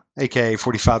 9:45, aka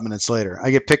 45 minutes later.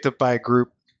 I get picked up by a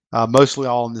group, mostly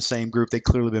all in the same group. They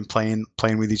clearly been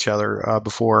playing with each other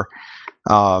before.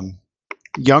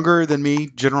 Younger than me,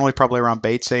 generally probably around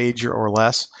Bates' age or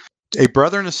less. A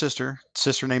brother and a sister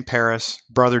named Paris,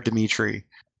 brother Dimitri.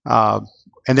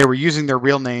 And they were using their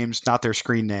real names, not their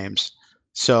screen names.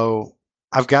 So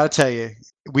I've got to tell you,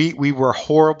 we were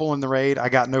horrible in the raid. I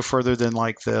got no further than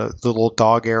like the little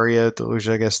dog area, which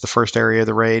I guess the first area of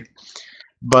the raid.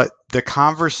 But the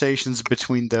conversations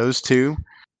between those two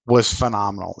was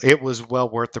phenomenal. It was well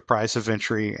worth the price of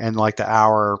entry and like the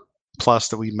hour plus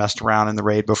that we messed around in the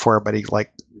raid before everybody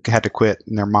like had to quit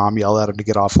and their mom yelled at them to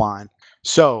get offline.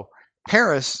 So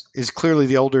Paris is clearly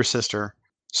the older sister,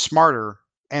 smarter,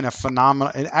 and a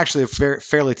phenomenal, and actually a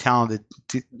fairly talented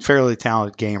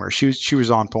gamer. She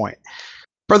was on point.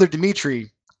 Brother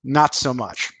Dimitri, not so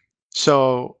much.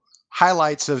 So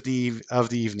highlights of the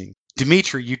evening.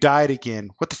 Dimitri, you died again.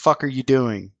 What the fuck are you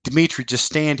doing? Dimitri, just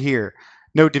stand here.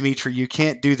 No, Dimitri, you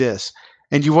can't do this.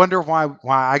 And you wonder why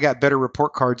I got better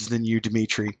report cards than you,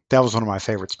 Dimitri. That was one of my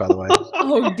favorites, by the way.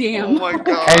 Oh damn! Oh my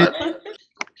god!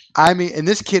 I mean, and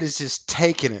this kid is just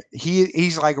taking it.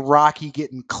 He's like Rocky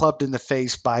getting clubbed in the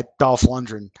face by Dolph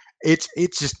Lundgren. It's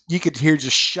just, you could hear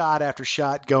just shot after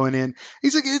shot going in.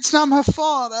 He's like, it's not my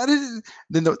fault. I didn't.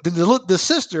 Then the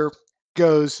sister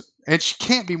goes, and she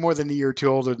can't be more than a year or two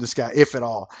older than this guy, if at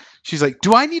all. She's like,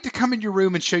 do I need to come in your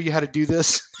room and show you how to do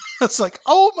this? It's like,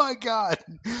 oh my god.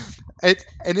 And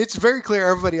it's very clear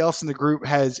everybody else in the group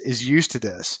is used to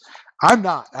this. I'm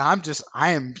not. I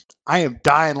am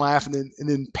dying laughing. And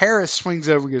then Paris swings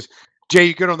over and goes, Jay,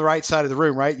 you good on the right side of the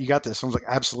room, right? You got this. I was like,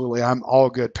 absolutely. I'm all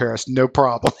good, Paris. No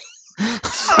problem.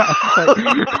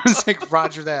 I was like,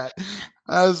 Roger that.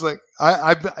 I was like,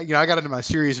 I got into my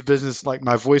serious business, like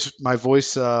my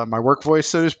work voice,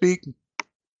 so to speak.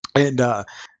 And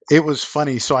it was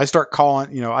funny. So I start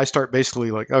calling, I start basically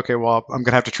like, okay, well, I'm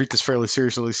going to have to treat this fairly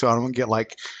seriously so I don't get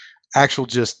like actual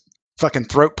just fucking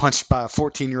throat punched by a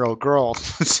 14-year-old girl.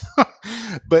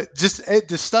 But just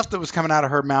the stuff that was coming out of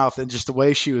her mouth and just the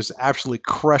way she was absolutely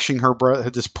crushing her brother,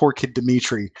 this poor kid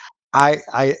Dimitri.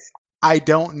 I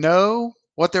don't know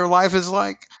what their life is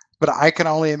like, but I can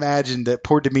only imagine that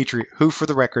poor Dimitri, who for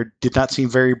the record did not seem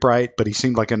very bright, but he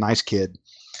seemed like a nice kid.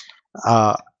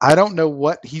 I don't know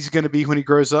what he's going to be when he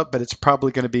grows up, but it's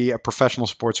probably going to be a professional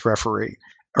sports referee.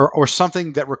 Or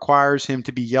something that requires him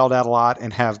to be yelled at a lot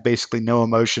and have basically no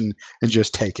emotion and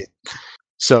just take it.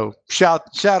 So shout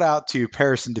out to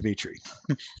Paris and Dimitri.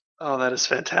 Oh, that is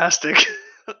fantastic.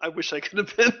 I wish I could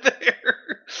have been there.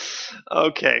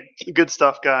 Okay, good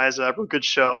stuff, guys. Good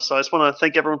show. So I just want to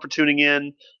thank everyone for tuning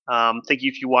in. Thank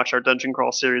you if you watch our Dungeon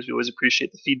Crawl series. We always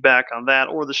appreciate the feedback on that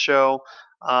or the show.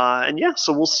 And yeah,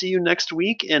 so we'll see you next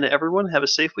week. And everyone, have a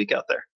safe week out there.